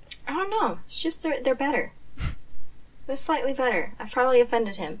don't know. It's just they're better. They're slightly better. I've probably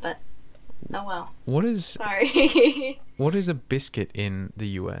offended him, but oh well. What is... Sorry. What is a biscuit in the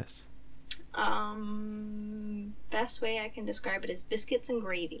US? Best way I can describe it is biscuits and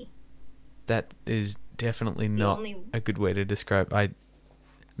gravy. That is definitely It's the not only- a good way to describe.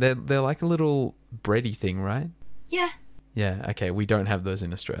 They're like a little bready thing, right? Yeah. Yeah. Okay, we don't have those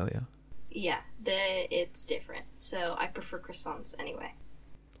in Australia. Yeah, it's different. So I prefer croissants anyway.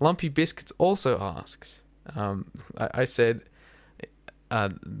 Lumpy Biscuits also asks. I said.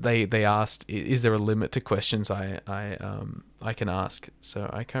 They asked, is there a limit to questions I can ask? So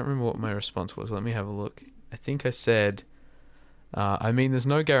I can't remember what my response was. Let me have a look. I think I said, I mean, there's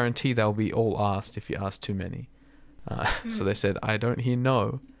no guarantee they'll be all asked if you ask too many. So they said, I don't hear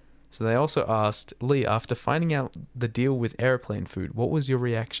no. So they also asked, Lee, after finding out the deal with airplane food, what was your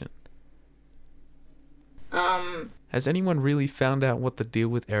reaction? Has anyone really found out what the deal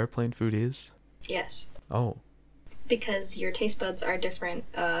with airplane food is? Yes. Oh. Because your taste buds are different,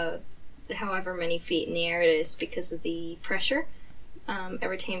 however many feet in the air it is, because of the pressure.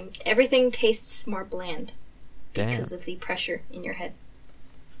 Everything tastes more bland Damn. because of the pressure in your head.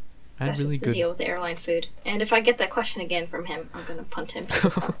 That's really just the deal with the airline food. And if I get that question again from him, I'm going to punt him to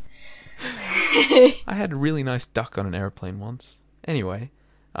the sun. I had a really nice duck on an airplane once. Anyway,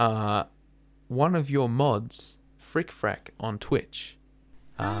 one of your mods, Frick Frack on Twitch,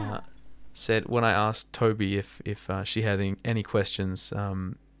 said when I asked Toby if she had any questions,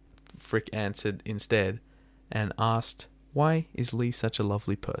 Frick answered instead and asked, "Why is Lee such a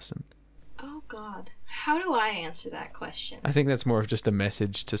lovely person?" Oh God, how do I answer that question? I think that's more of just a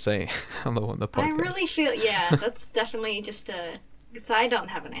message to say hello on the podcast. I really feel, yeah, that's definitely just because I don't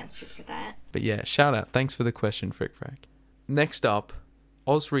have an answer for that. But yeah, shout out. Thanks for the question, Frick Frack. Next up,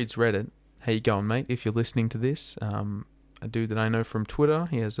 Oz reads Reddit. How you going, mate? If you're listening to this, a dude that I know from Twitter.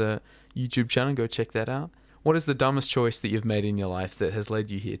 He has a YouTube channel. Go check that out. What is the dumbest choice that you've made in your life that has led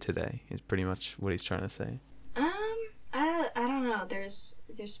you here today? Is pretty much what he's trying to say. I don't know. There's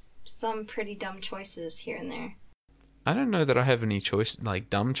some pretty dumb choices here and there. I don't know that I have any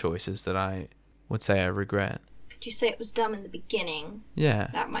dumb choices that I would say I regret. Could you say it was dumb in the beginning? Yeah.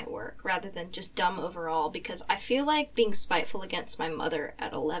 That might work, rather than just dumb overall, because I feel like being spiteful against my mother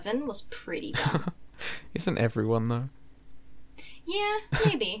at 11 was pretty dumb. Isn't everyone, though? Yeah,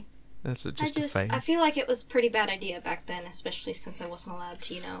 maybe. That's just a phase. I feel like it was a pretty bad idea back then, especially since I wasn't allowed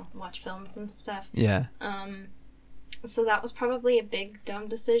to, watch films and stuff. Yeah. So that was probably a big dumb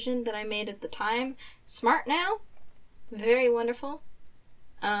decision that I made at the time. Smart now. Very wonderful.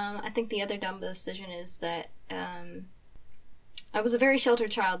 I think the other dumb decision is that I was a very sheltered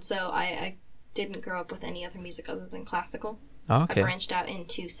child, so I didn't grow up with any other music other than classical. Oh, okay. I branched out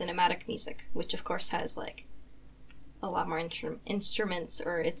into cinematic music, which of course has a lot more instruments,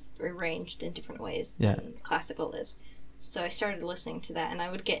 or it's arranged in different ways than classical is. So I started listening to that, and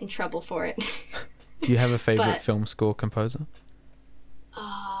I would get in trouble for it. Do you have a favorite film score composer?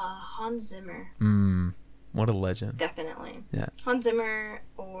 Hans Zimmer. What a legend. Definitely. Yeah. Hans Zimmer,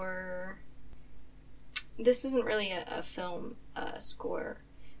 or... This isn't really a film score.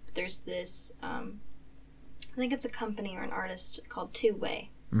 But there's this... I think it's a company or an artist called Two Way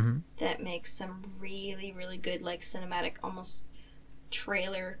that makes some really, really good, cinematic, almost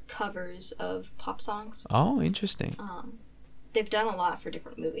trailer covers of pop songs. Oh, interesting. They've done a lot for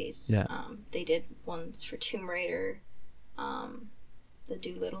different movies. Yeah. They did ones for Tomb Raider, the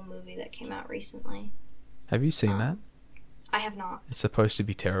Dolittle movie that came out recently. Have you seen that? I have not. It's supposed to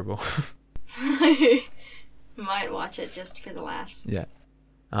be terrible. Might watch it just for the laughs. Yeah.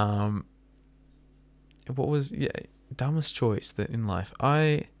 What was dumbest choice that in life?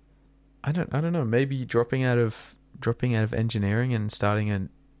 I don't know. Maybe dropping out of engineering and starting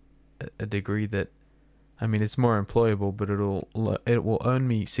a degree that, I mean, it's more employable, but it will earn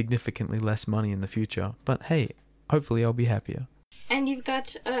me significantly less money in the future. But hey, hopefully I'll be happier. And you've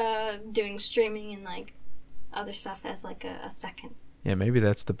got doing streaming and other stuff as a second. Yeah, maybe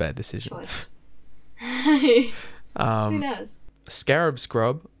that's the bad decision. Choice. Who knows? Scarab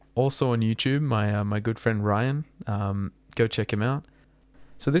Scrub, also on YouTube. My good friend Ryan. Go check him out.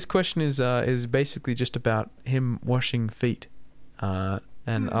 So this question is basically just about him washing feet, and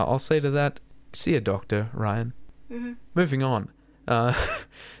I'll say to that, see a doctor, Ryan. Mm-hmm. Moving on. At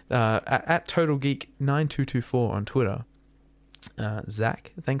TotalGeek9224 on Twitter.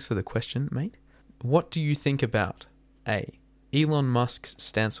 Zach, thanks for the question, mate. What do you think about A, Elon Musk's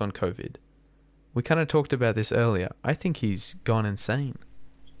stance on COVID? We kind of talked about this earlier. I think he's gone insane.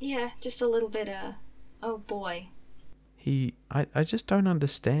 Yeah, just a little bit, oh boy. I just don't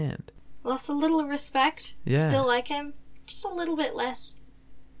understand. Lost a little respect. Yeah. Still like him. Just a little bit less.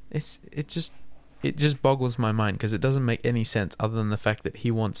 It just boggles my mind because it doesn't make any sense other than the fact that he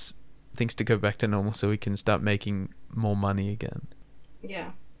wants things to go back to normal so he can start making more money again.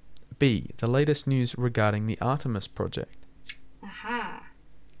 Yeah. B, the latest news regarding the Artemis project. Aha.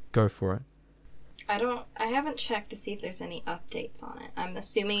 Go for it. I haven't checked to see if there's any updates on it. I'm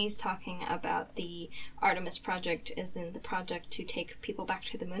assuming he's talking about the Artemis project, as in the project to take people back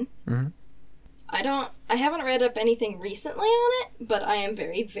to the moon. Mm-hmm. I haven't read up anything recently on it, but I am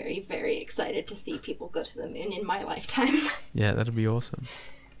very, very, very excited to see people go to the moon in my lifetime. Yeah, that'd be awesome.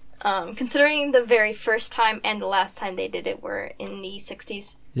 Considering the very first time and the last time they did it were in the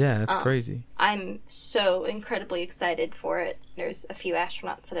 60s. Yeah, that's crazy. I'm so incredibly excited for it. There's a few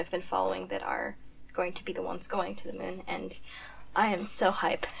astronauts that I've been following that are going to be the ones going to the moon, and I am so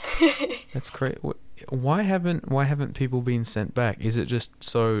hype. That's great. Why haven't people been sent back? Is it just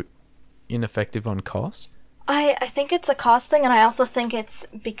so ineffective on cost? I think it's a cost thing, and I also think it's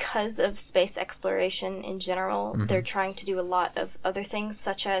because of space exploration in general. Mm-hmm. They're trying to do a lot of other things,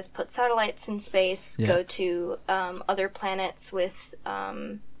 such as put satellites in space, go to other planets with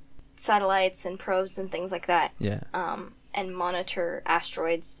satellites and probes and things like that. Yeah. and monitor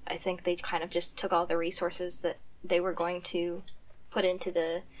asteroids. I think they kind of just took all the resources that they were going to put into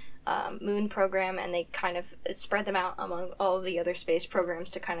the moon program, and they kind of spread them out among all of the other space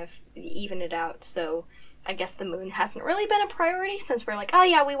programs to kind of even it out. So I guess the moon hasn't really been a priority since we're like, oh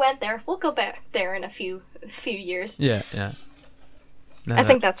yeah, we went there. We'll go back there in a few years. Yeah, yeah. No, I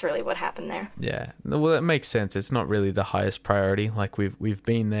think that's really what happened there. Yeah. Well, that makes sense. It's not really the highest priority. Like we've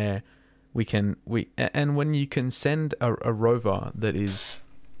been there. And when you can send a rover that is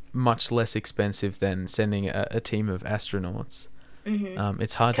much less expensive than sending a team of astronauts,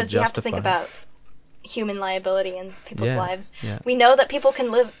 it's hard to justify. Because you have to think about human liability and people's lives. Yeah. We know that people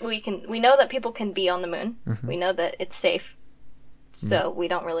can live. We know that people can be on the moon. We know that it's safe. So we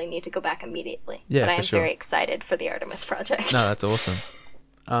don't really need to go back immediately. Yeah, but I am sure. very excited for the Artemis project. No, that's awesome.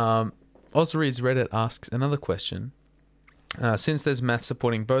 Osri's Reddit asks another question. Since there's math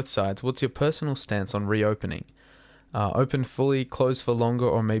supporting both sides, what's your personal stance on reopening? Open fully, close for longer,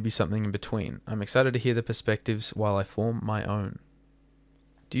 or maybe something in between? I'm excited to hear the perspectives while I form my own.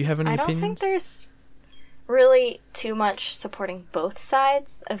 Do you have any opinions? I don't think there's really too much supporting both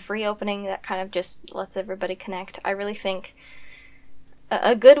sides of reopening that kind of just lets everybody connect. I really think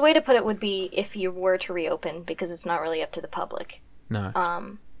a good way to put it would be if you were to reopen, because it's not really up to the public.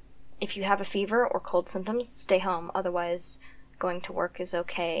 No. If you have a fever or cold symptoms, stay home. Otherwise, going to work is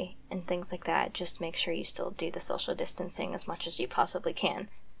okay and things like that. Just make sure you still do the social distancing as much as you possibly can.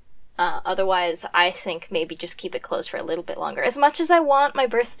 Otherwise, I think maybe just keep it closed for a little bit longer. As much as I want my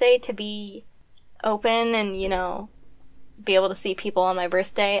birthday to be open and, be able to see people on my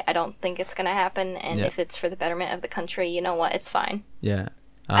birthday, I don't think it's going to happen. And if it's for the betterment of the country, you know what? It's fine. Yeah.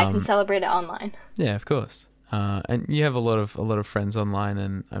 I can celebrate it online. Yeah, of course. And you have a lot of friends online,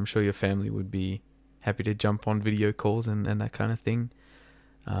 and I'm sure your family would be happy to jump on video calls and that kind of thing.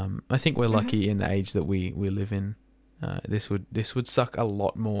 I think we're lucky in the age that we live in. This would suck a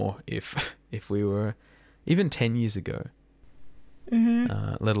lot more if we were even 10 years ago.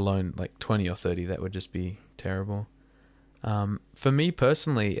 Let alone like 20 or 30. That would just be terrible. For me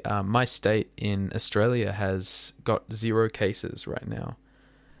personally, my state in Australia has got 0 cases right now.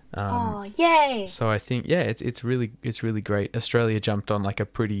 Yay! So I think it's really great. Australia jumped on like a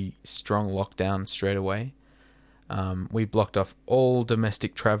pretty strong lockdown straight away. We blocked off all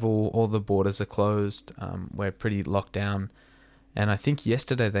domestic travel, all the borders are closed. We're pretty locked down, and I think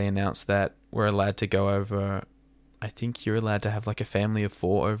yesterday they announced that we're allowed to go over. I think you're allowed to have like a family of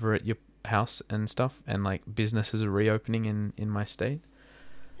 4 over at your house and stuff, and like businesses are reopening in my state.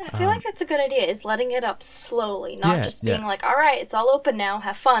 I feel like that's a good idea, is letting it up slowly, not just being like, all right, it's all open now,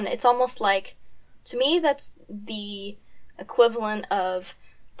 have fun. It's almost like, to me, that's the equivalent of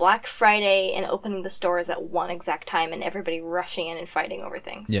Black Friday and opening the stores at one exact time and everybody rushing in and fighting over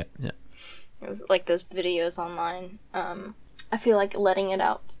things. Yeah. It was like those videos online. I feel like letting it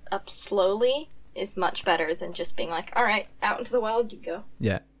up slowly is much better than just being like, all right, out into the wild you go.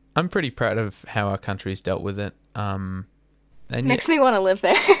 Yeah. I'm pretty proud of how our country's dealt with it. And makes me want to live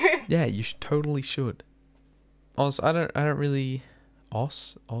there. Yeah, you totally should. I don't really...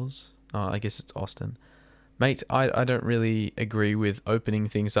 Oz? Oh, I guess it's Austin. Mate, I don't really agree with opening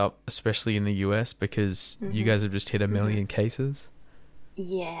things up, especially in the US, because you guys have just hit 1 million cases.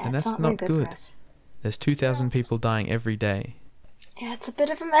 Yeah, and it's that's not good. For us. There's 2,000 people dying every day. Yeah, it's a bit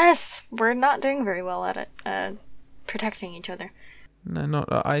of a mess. We're not doing very well at it, protecting each other. No,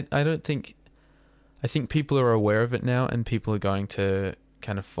 I don't think... I think people are aware of it now, and people are going to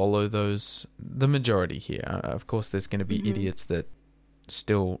kind of follow the majority here. Of course, there's going to be idiots that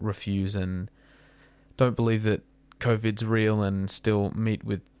still refuse and don't believe that COVID's real and still meet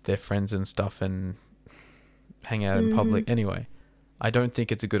with their friends and stuff and hang out in public. Anyway, I don't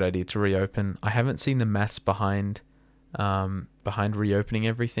think it's a good idea to reopen. I haven't seen the maths behind reopening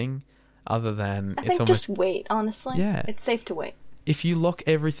everything, other than I think just wait, honestly. Yeah. It's safe to wait. If you lock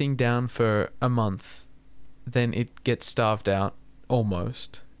everything down for a month, then it gets starved out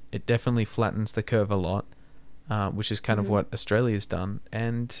almost. It definitely flattens the curve a lot, which is kind of what Australia's done,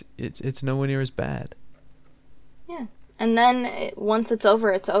 and it's nowhere near as bad. Yeah. And then once it's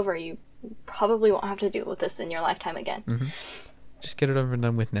over, it's over. You probably won't have to deal with this in your lifetime again. Just get it over and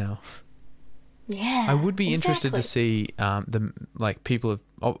done with now. Yeah. I would be interested to see people have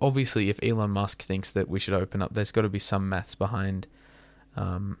obviously, if Elon Musk thinks that we should open up, there's got to be some maths behind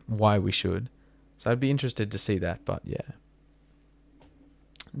why we should. So I'd be interested to see that, but yeah.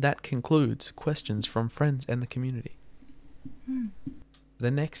 That concludes questions from friends and the community.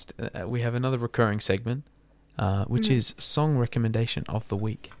 The next, we have another recurring segment, which is song recommendation of the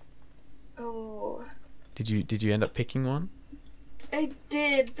week. Oh. Did you end up picking one? I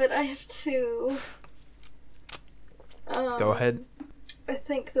did, but I have 2. Go ahead. I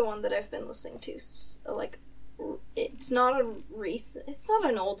think the one that I've been listening to, it's not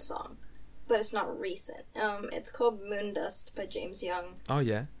an old song, but it's not recent. It's called Moondust by James Young. Oh,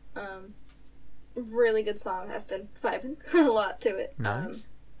 yeah. Really good song. I've been vibing a lot to it. Nice.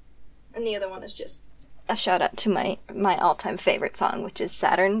 And the other one is just a shout out to my all-time favorite song, which is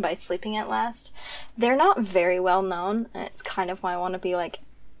Saturn by Sleeping at Last. They're not very well known, and it's kind of why I want to be like,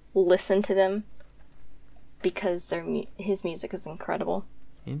 listen to them, because his music is incredible.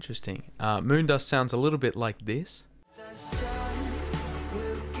 Interesting. Moondust sounds a little bit like this. The sun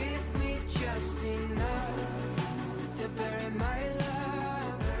will give me just enough to bury my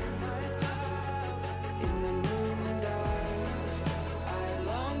love in the moondust. I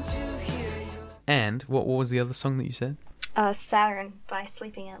long to hear you. And what was the other song that you said? Saturn by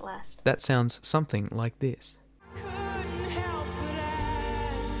Sleeping at Last. That sounds something like this. Couldn't help but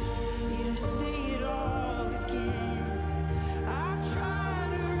ask you to say it all again. I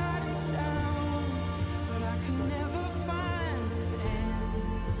tried to write it down, but I could never find a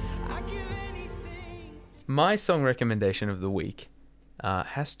pen. I'd give anything. My song recommendation of the week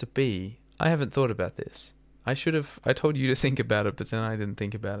has to be... I haven't thought about this. I told you to think about it, but then I didn't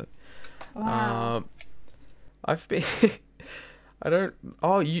think about it. Wow. I've been...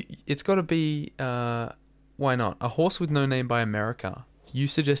 it's got to be... why not? A Horse with No Name by America. You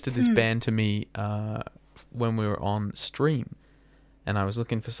suggested this band to me when we were on stream, and I was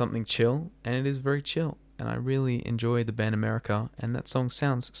looking for something chill, and it is very chill, and I really enjoy the band America, and that song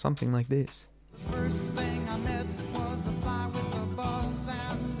sounds something like this. First thing I met was a fly with a buzz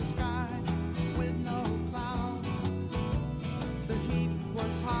and the sky with no clouds. The heat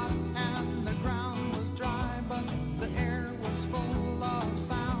was hot and the ground was dry, but the air was full of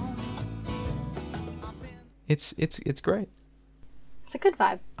sound. It's great. It's a good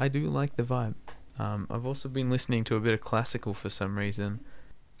vibe. I do like the vibe. I've also been listening to a bit of classical for some reason.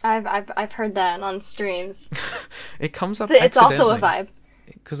 I've heard that on streams. It comes up. It's also a vibe.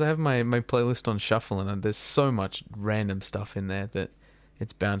 Because I have my playlist on shuffle, and there's so much random stuff in there that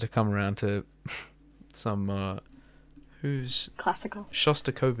it's bound to come around to some who's classical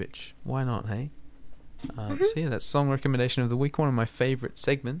Shostakovich. Why not, hey? So yeah, that's song recommendation of the week. One of my favorite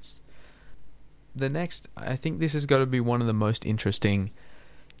segments. The next, I think this has got to be one of the most interesting,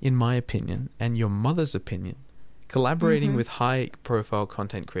 in my opinion, and your mother's opinion, collaborating with high-profile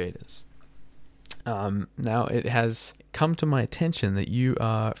content creators. Now, it has come to my attention that you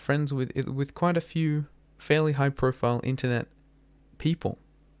are friends with quite a few fairly high-profile internet people.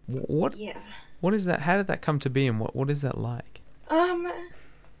 What is that? How did that come to be, and what is that like?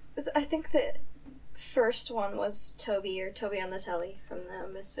 I think the first one was Toby on the Telly from the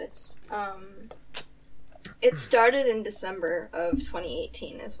Misfits. It started in December of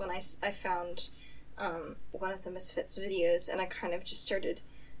 2018 is when I found one of the Misfits videos, and I kind of just started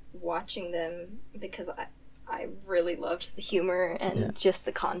watching them because I really loved the humor and just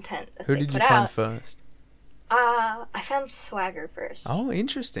the content that Who they did put you find out. first? I found Swagger first. Oh,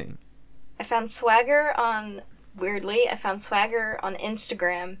 interesting. I found Swagger on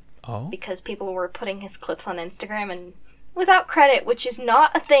Instagram. Oh. Because people were putting his clips on Instagram and without credit, which is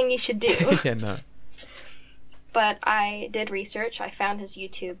not a thing you should do. Yeah, no. But I did research. I found his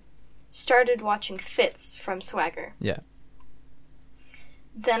YouTube. Started watching Fits from Swagger. Yeah.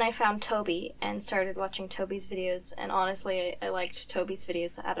 Then I found Toby and started watching Toby's videos. And honestly, I liked Toby's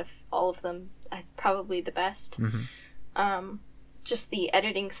videos out of all of them. Probably the best. Mm-hmm. Just the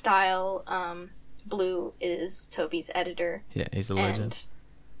editing style. Blue is Toby's editor. Yeah, he's a legend. And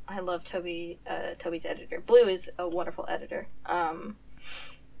I love Toby's editor. Blue is a wonderful editor.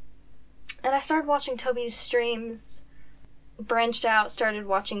 And I started watching Toby's streams, branched out, started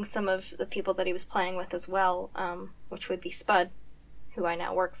watching some of the people that he was playing with as well, which would be Spud, who I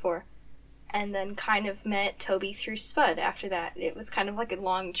now work for. And then kind of met Toby through Spud after that. It was kind of like a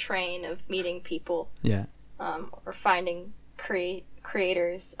long train of meeting people. Yeah. Or finding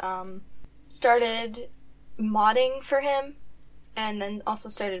creators. Started modding for him, and then also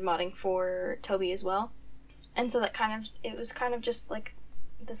started modding for Toby as well. And so it was kind of just like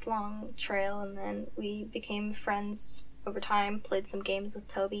this long trail, and then we became friends over time, played some games with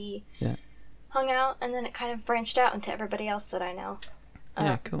Toby, hung out, and then it kind of branched out into everybody else that I know.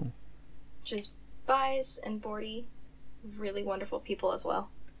 Yeah, cool. Which is Bies and Bordy, really wonderful people as well.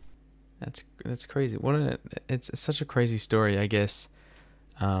 That's crazy. It's such a crazy story, I guess.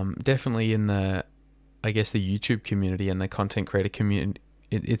 Definitely in the YouTube community and the content creator community,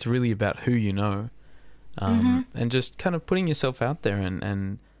 it's really about who you know, and just kind of putting yourself out there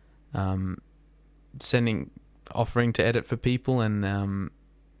and offering to edit for people and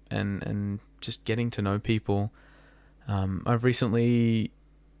just getting to know people. I've recently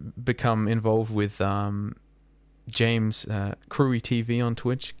become involved with James Crewy TV on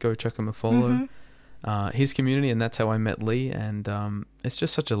Twitch. Go check him a follow. His community, and that's how I met Lee. And it's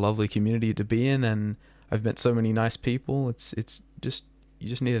just such a lovely community to be in, and I've met so many nice people. It's just, you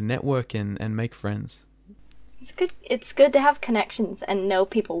just need to network and make friends. It's good. It's good to have connections and know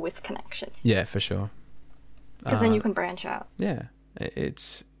people with connections. Yeah, for sure. Because then you can branch out. Yeah,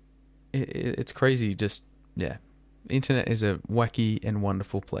 it's crazy. Just internet is a wacky and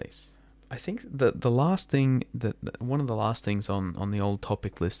wonderful place. I think the last thing one of the last things on the old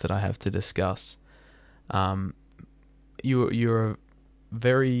topic list that I have to discuss. You're a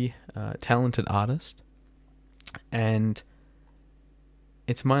very talented artist, and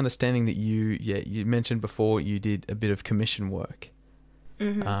it's my understanding that you mentioned before you did a bit of commission work.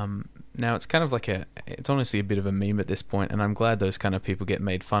 Now it's kind of like it's honestly a bit of a meme at this point, and I'm glad those kind of people get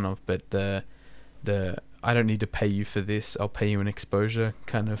made fun of, but the I don't need to pay you for this, I'll pay you an exposure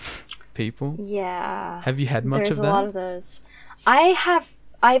kind of people. Yeah. Have you had much of that? There's a lot of those.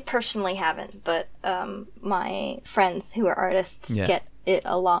 I personally haven't, but my friends who are artists get it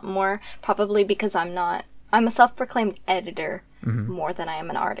a lot more, probably because I'm a self-proclaimed editor more than I am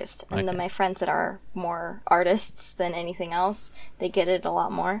an artist. And then my friends that are more artists than anything else, they get it a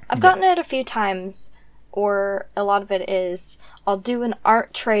lot more. I've gotten it a few times, or a lot of it is, I'll do an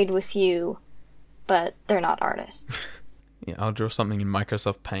art trade with you, but they're not artists. Yeah, I'll draw something in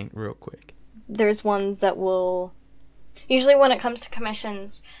Microsoft Paint real quick. There's ones that will... Usually when it comes to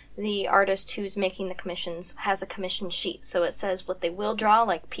commissions, the artist who's making the commissions has a commission sheet. So it says what they will draw,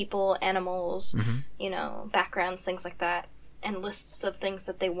 like people, animals, backgrounds, things like that. And lists of things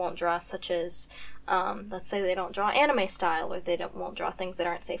that they won't draw, such as, let's say they don't draw anime style, or they won't draw things that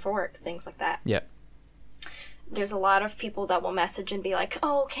aren't safe for work, things like that. Yep. There's a lot of people that will message and be like,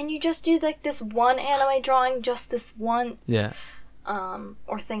 oh, can you just do like this one anime drawing just this once? Yeah.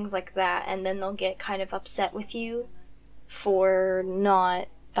 Or things like that. And then they'll get kind of upset with you for not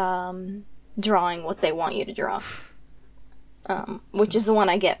drawing what they want you to draw. Which is the one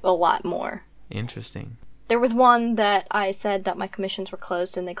I get a lot more. Interesting. There was one that I said that my commissions were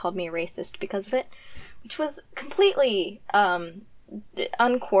closed and they called me a racist because of it, which was completely uncorrelated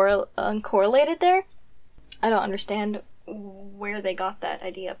there. I don't understand where they got that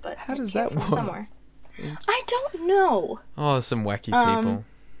idea, but how does that work? Somewhere. I don't know. Oh, some wacky people.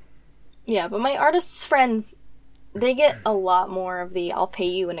 Yeah, but my artists' friends, they get a lot more of the I'll pay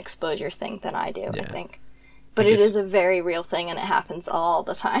you an exposure thing than I do, I think. But it is a very real thing, and it happens all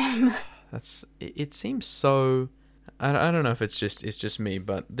the time. It seems so... I don't know if it's just me,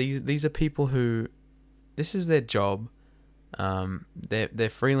 but these are people who... This is their job. They're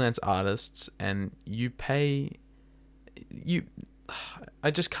freelance artists, and you pay...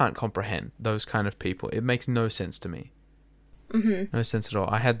 I just can't comprehend those kind of people. It makes no sense to me. No sense at all.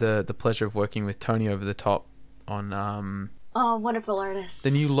 I had the pleasure of working with Tony Over the Top on... Oh, wonderful artist.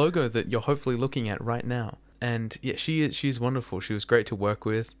 The new logo that you're hopefully looking at right now. And yeah, she's wonderful. She was great to work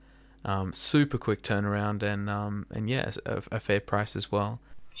with. Super quick turnaround, and yeah, a fair price as well.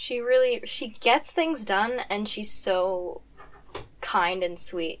 She gets things done, and she's so kind and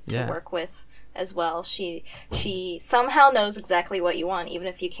sweet to work with as well. She somehow knows exactly what you want, even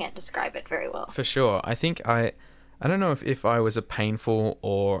if you can't describe it very well. For sure. I think I don't know if I was a painful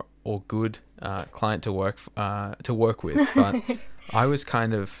or good client to work with, but I was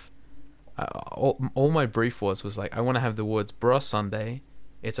kind of all my brief was like, I want to have the words Bra Sunday.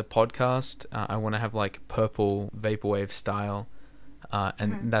 It's a podcast. I want to have like purple vaporwave style,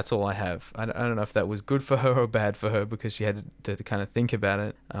 and that's all I have. I don't know if that was good for her or bad for her, because she had to kind of think about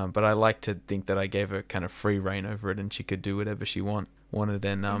it. But I like to think that I gave her kind of free reign over it, and she could do whatever she wanted.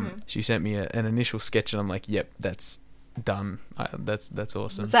 And she sent me an initial sketch, and I'm like, "Yep, that's done. That's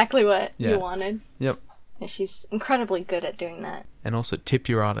awesome. Exactly what you wanted." Yep. And she's incredibly good at doing that. And also tip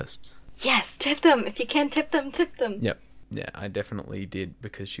your artists. Yes, tip them. If you can tip them, tip them. Yep. Yeah, I definitely did,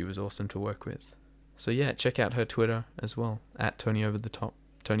 because she was awesome to work with. So yeah, check out her Twitter as well, at Tony Over the Top,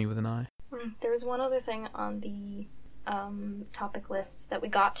 Tony with an I. There was one other thing on the topic list that we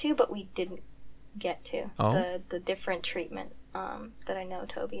got to, but we didn't get to. Oh? The different treatment that I know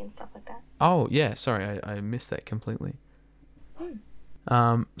Toby and stuff like that. Oh, yeah, sorry, I missed that completely.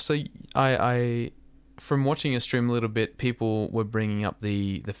 So I from watching your stream a little bit, people were bringing up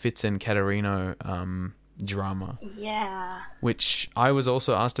the Fitz and Caterino drama. Yeah. Which I was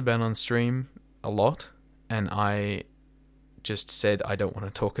also asked about on stream a lot, and I just said I don't want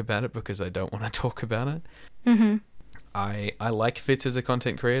to talk about it because I don't want to talk about it. Mm-hmm. I like Fitz as a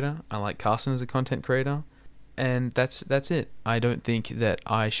content creator. I like Carson as a content creator. And that's it. I don't think that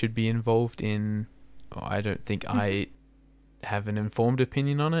I should be involved in... I don't think I have an informed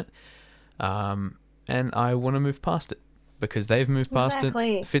opinion on it. And I want to move past it because they've moved past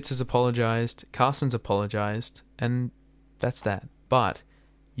it. Fitz has apologized. Carson's apologized. And that's that. But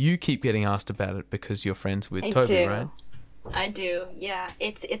you keep getting asked about it because you're friends with Toby, right? I do, yeah.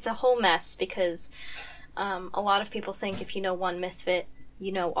 It's a whole mess because a lot of people think if you know one misfit,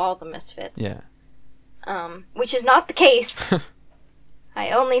 you know all the misfits. Yeah. Which is not the case.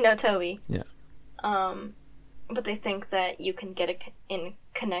 I only know Toby. Yeah. But they think that you can get in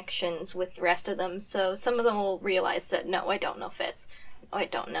connections with the rest of them, so some of them will realize that, no, I don't know Fitz. I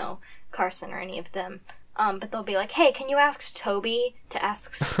don't know Carson or any of them. But they'll be like, hey, can you ask Toby to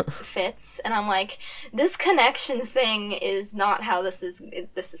ask Fitz? And I'm like, this connection thing is not how this is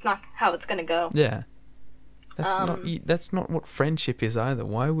not how it's gonna go. Yeah. That's not what friendship is either.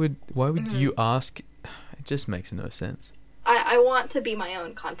 Why would you ask? It just makes no sense. I want to be my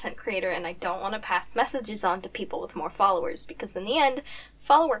own content creator, and I don't want to pass messages on to people with more followers, because in the end,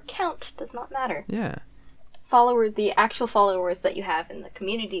 follower count does not matter. Yeah. The actual followers that you have and the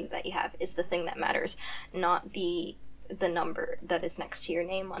community that you have is the thing that matters, not the number that is next to your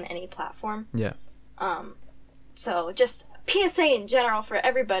name on any platform. Yeah. So just PSA in general for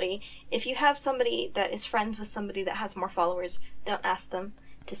everybody, if you have somebody that is friends with somebody that has more followers, don't ask them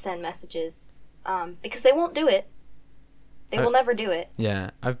to send messages, because they won't do it. They will never do it. Yeah,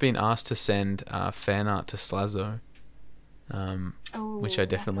 I've been asked to send fan art to Slazzo, which I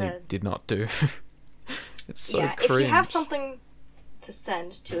definitely did not do. It's so cringe. If you have something to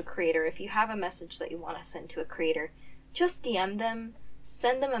send to a creator, if you have a message that you want to send to a creator, just DM them,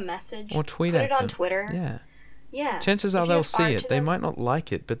 send them a message, or tweet put at it on them. Twitter. Yeah. Yeah. Chances are they'll see it. They might not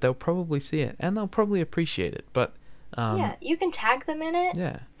like it, but they'll probably see it, and they'll probably appreciate it. But yeah, you can tag them in it.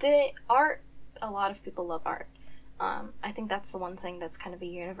 Yeah. The art, a lot of people love art. I think that's the one thing that's kind of a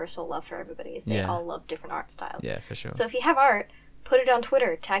universal love for everybody, is they all love different art styles. Yeah, for sure. So if you have art, put it on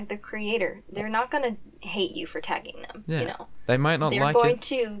Twitter, tag the creator. They're not going to hate you for tagging them, you know. They might not like it. They're going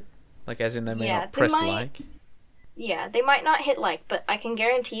to... Like, as in they may not press like. Yeah, they might not hit like, but I can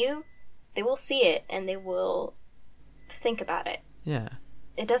guarantee you, they will see it, and they will think about it. Yeah.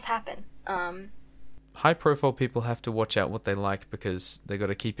 It does happen. High-profile people have to watch out what they like, because they got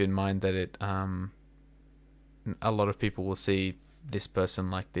to keep in mind that it... a lot of people will see this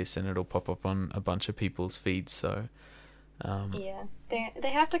person like this, and it'll pop up on a bunch of people's feeds. So, yeah, they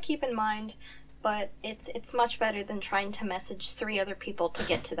have to keep in mind, but it's much better than trying to message 3 other people to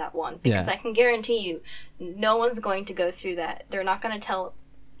get to that one, because I can guarantee you, no one's going to go through that. They're not going to tell.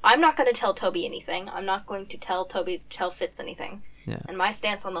 I'm not going to tell Toby anything. I'm not going to tell Toby to tell Fitz anything. Yeah. And my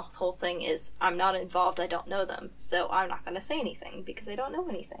stance on the whole thing is, I'm not involved. I don't know them, so I'm not going to say anything because I don't know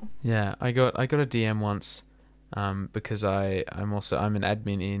anything. Yeah, I got a DM once. Because I'm an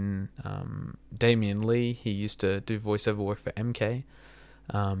admin in Damien Lee. He used to do voiceover work for MK.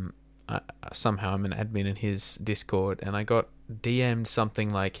 Somehow I'm an admin in his Discord, and I got DM'd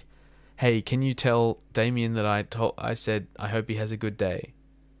something like, "Hey, can you tell Damien that I said I hope he has a good day?"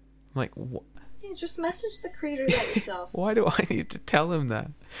 I'm like, what? Yeah, just message the creator that yourself. Why do I need to tell him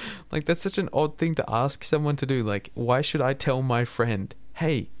that? Like, that's such an odd thing to ask someone to do. Like, why should I tell my friend,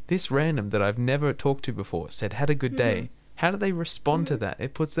 hey, this random that I've never talked to before said had a good day? How do they respond to that?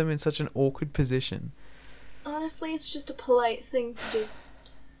 It puts them in such an awkward position. Honestly, it's just a polite thing to just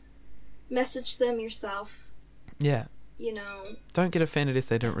message them yourself. Yeah. You know. Don't get offended if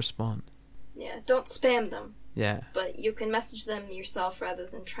they don't respond. Yeah, don't spam them. Yeah. But you can message them yourself rather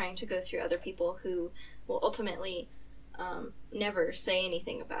than trying to go through other people who will ultimately never say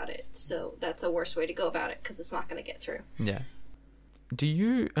anything about it. So that's a worse way to go about it, because it's not going to get through. Yeah. Do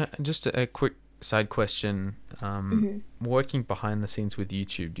you, just a quick side question, working behind the scenes with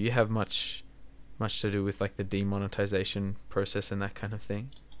YouTube, do you have much to do with like the demonetization process and that kind of thing?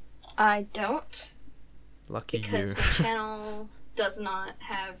 I don't. Lucky you. Because my channel does not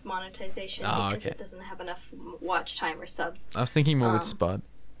have monetization because it doesn't have enough watch time or subs. I was thinking more with Spud.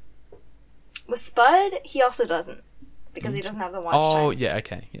 With Spud, he also doesn't, because he doesn't have the watch time. Oh, yeah,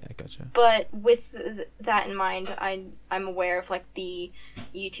 okay. Yeah, gotcha. But with that in mind, I'm aware of like the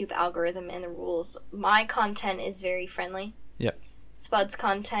YouTube algorithm and the rules. My content is very friendly. Yep. Spud's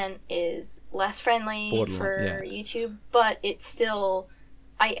content is less friendly for YouTube, but it's still...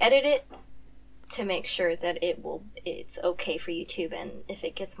 I edit it to make sure that it's okay for YouTube, and if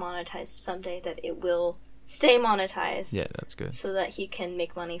it gets monetized someday, that it will stay monetized. Yeah, that's good. So that he can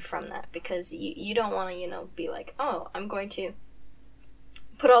make money from that, because you don't want to, be like, oh, I'm going to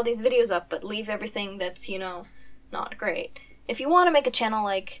put all these videos up, but leave everything that's, not great. If you want to make a channel,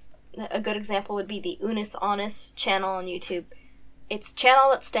 like, a good example would be the Unis Honest channel on YouTube. it's a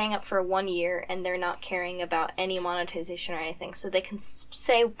channel that's staying up for 1 year, and they're not caring about any monetization or anything, so they can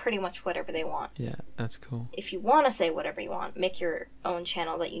say pretty much whatever they want. Yeah, that's cool. If you want to say whatever you want, make your own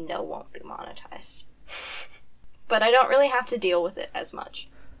channel that you know won't be monetized. But I don't really have to deal with it as much.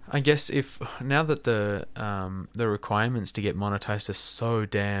 I guess now that the requirements to get monetized are so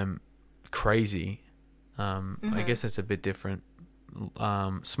damn crazy, I guess that's a bit different.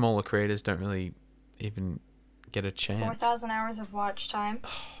 Smaller creators don't really even get a chance. 4,000 hours of watch time.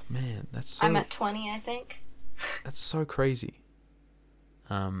 Oh man, that's so... I'm at 20, I think. That's so crazy.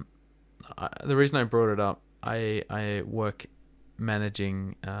 The reason I brought it up, I work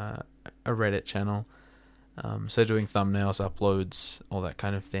managing a Reddit channel, so doing thumbnails, uploads, all that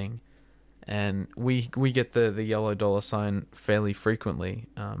kind of thing, and we get the yellow $ fairly frequently.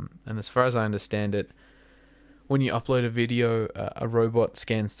 And as far as I understand it, when you upload a video, a robot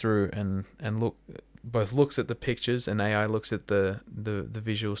scans through and both looks at the pictures, and AI looks at the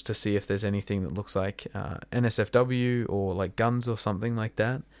visuals to see if there's anything that looks like NSFW or like guns or something like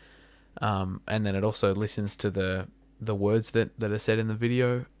that. And then it also listens to the words that are said in the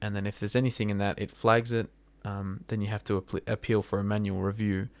video, and then if there's anything in that, it flags it. Then you have to appeal for a manual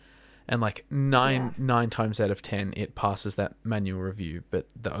review, and like nine times out of 10 it passes that manual review, but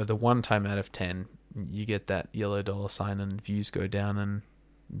the 1 time out of 10 you get that yellow $ and views go down and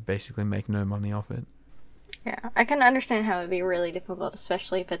basically make no money off it. Yeah, I can understand how it would be really difficult,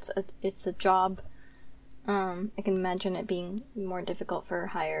 especially if it's a job. I can imagine it being more difficult for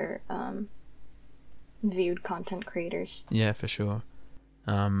higher viewed content creators. Yeah, for sure.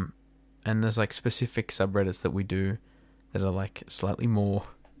 And there's like specific subreddits that we do that are like slightly more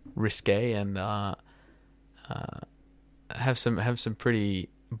risque and have some pretty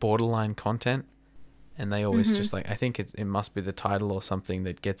borderline content, and they always just like, I think it must be the title or something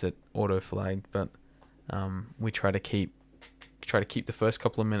that gets it auto flagged, but we try to keep the first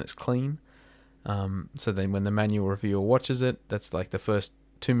couple of minutes clean, so then when the manual reviewer watches it, that's like the first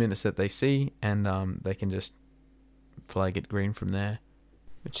 2 minutes that they see, and they can just flag it green from there,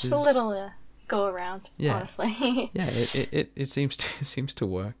 which is a little go around. Yeah. Honestly. Yeah, it seems to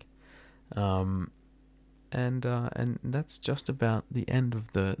work. And that's just about the end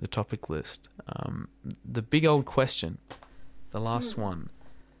of the topic list. The big old question, the last one.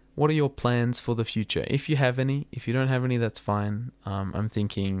 What are your plans for the future? If you have any. If you don't have any, that's fine. I'm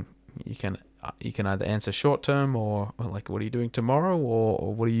thinking you can either answer short term or like, what are you doing tomorrow,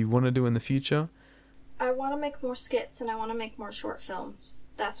 or what do you want to do in the future? I want to make more skits, and I want to make more short films.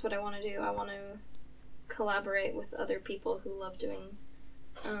 That's what I want to do. I want to collaborate with other people who love doing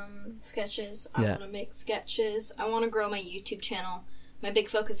sketches. I want to make sketches. I want to grow my YouTube channel. My big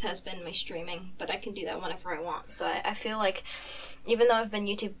focus has been my streaming, but I can do that whenever I want. So I feel like, even though I've been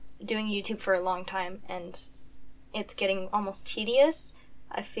doing YouTube for a long time and it's getting almost tedious,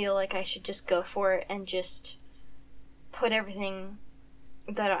 I feel like I should just go for it and just put everything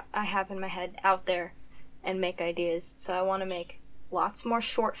that I have in my head out there and make ideas. So I want to make lots more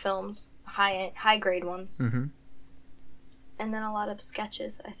short films, high grade ones. Mm-hmm. And then a lot of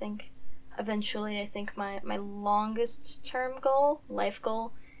sketches, I think. Eventually, I think my longest term goal, life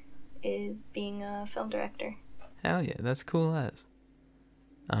goal, is being a film director. Hell yeah, that's cool as.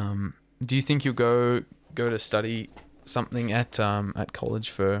 Do you think you'll go to study something at college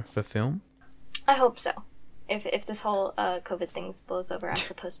for film? I hope so. If this whole COVID thing blows over, I'm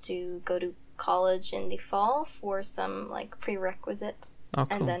supposed to go to college in the fall for some like prerequisites, cool.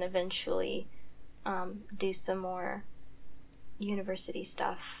 And then eventually do some more university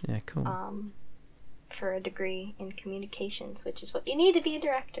stuff. Yeah, cool. For a degree in communications, which is what you need to be a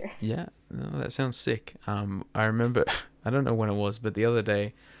director. Yeah, no, that sounds sick. I remember, I don't know when it was, but the other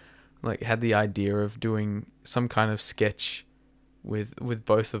day, like, had the idea of doing some kind of sketch with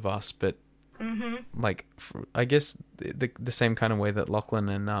both of us, but like, I guess the same kind of way that Lachlan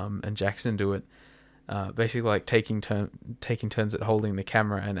and Jackson do it. Basically, like taking turns at holding the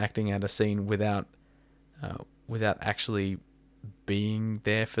camera and acting out a scene without actually being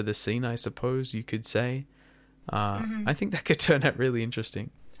there for the scene, I suppose you could say. I think that could turn out really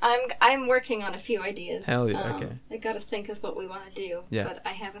interesting. I'm working on a few ideas. Hell yeah, okay. I gotta think of what we want to do, but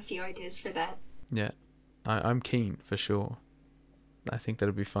I have a few ideas for that. Yeah, I'm keen for sure. I think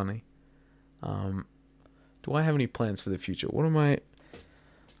that'll be funny. Do I have any plans for the future? What am I...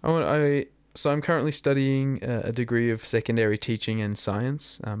 So I'm currently studying a degree of secondary teaching and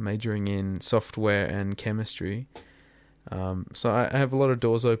science, majoring in software and chemistry. So I have a lot of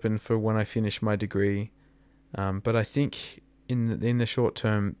doors open for when I finish my degree. But I think in the short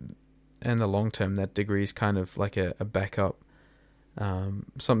term and the long term, that degree is kind of like a backup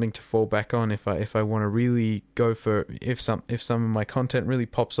something to fall back on if I want to really go for, if some of my content really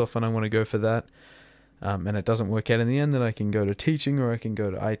pops off and I want to go for that, and it doesn't work out in the end, then I can go to teaching or I can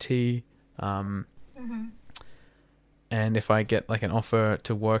go to IT. And if I get like an offer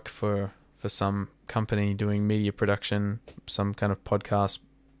to work for some company doing media production, some kind of podcast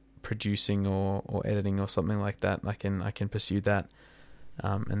producing or editing or something like that, I can pursue that.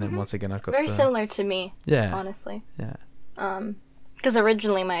 And then once again, I've got very similar to me. Yeah, honestly. Yeah. Because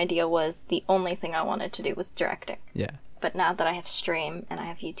originally my idea was the only thing I wanted to do was directing. Yeah. But now that I have Stream and I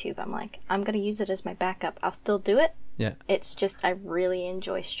have YouTube, I'm like, I'm gonna use it as my backup. I'll still do it. Yeah. It's just I really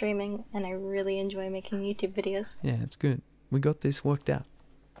enjoy streaming and I really enjoy making YouTube videos. Yeah, it's good. We got this worked out.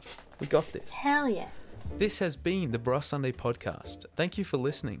 We got this. Hell yeah. This has been the Bra Sunday podcast. Thank you for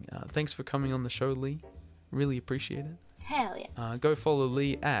listening. Thanks for coming on the show, Lee. Really appreciate it. Hell yeah. Go follow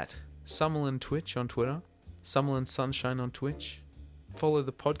Lee at Summerlyn Twitch on Twitter, SummerlynSunshine on Twitch. Follow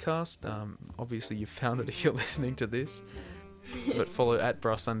the podcast. Obviously, you found it if you're listening to this. But follow at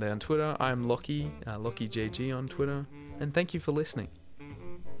Bra Sunday on Twitter. I'm Lockie, LockieJG on Twitter. And thank you for listening.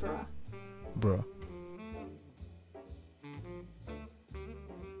 Bruh. Bruh.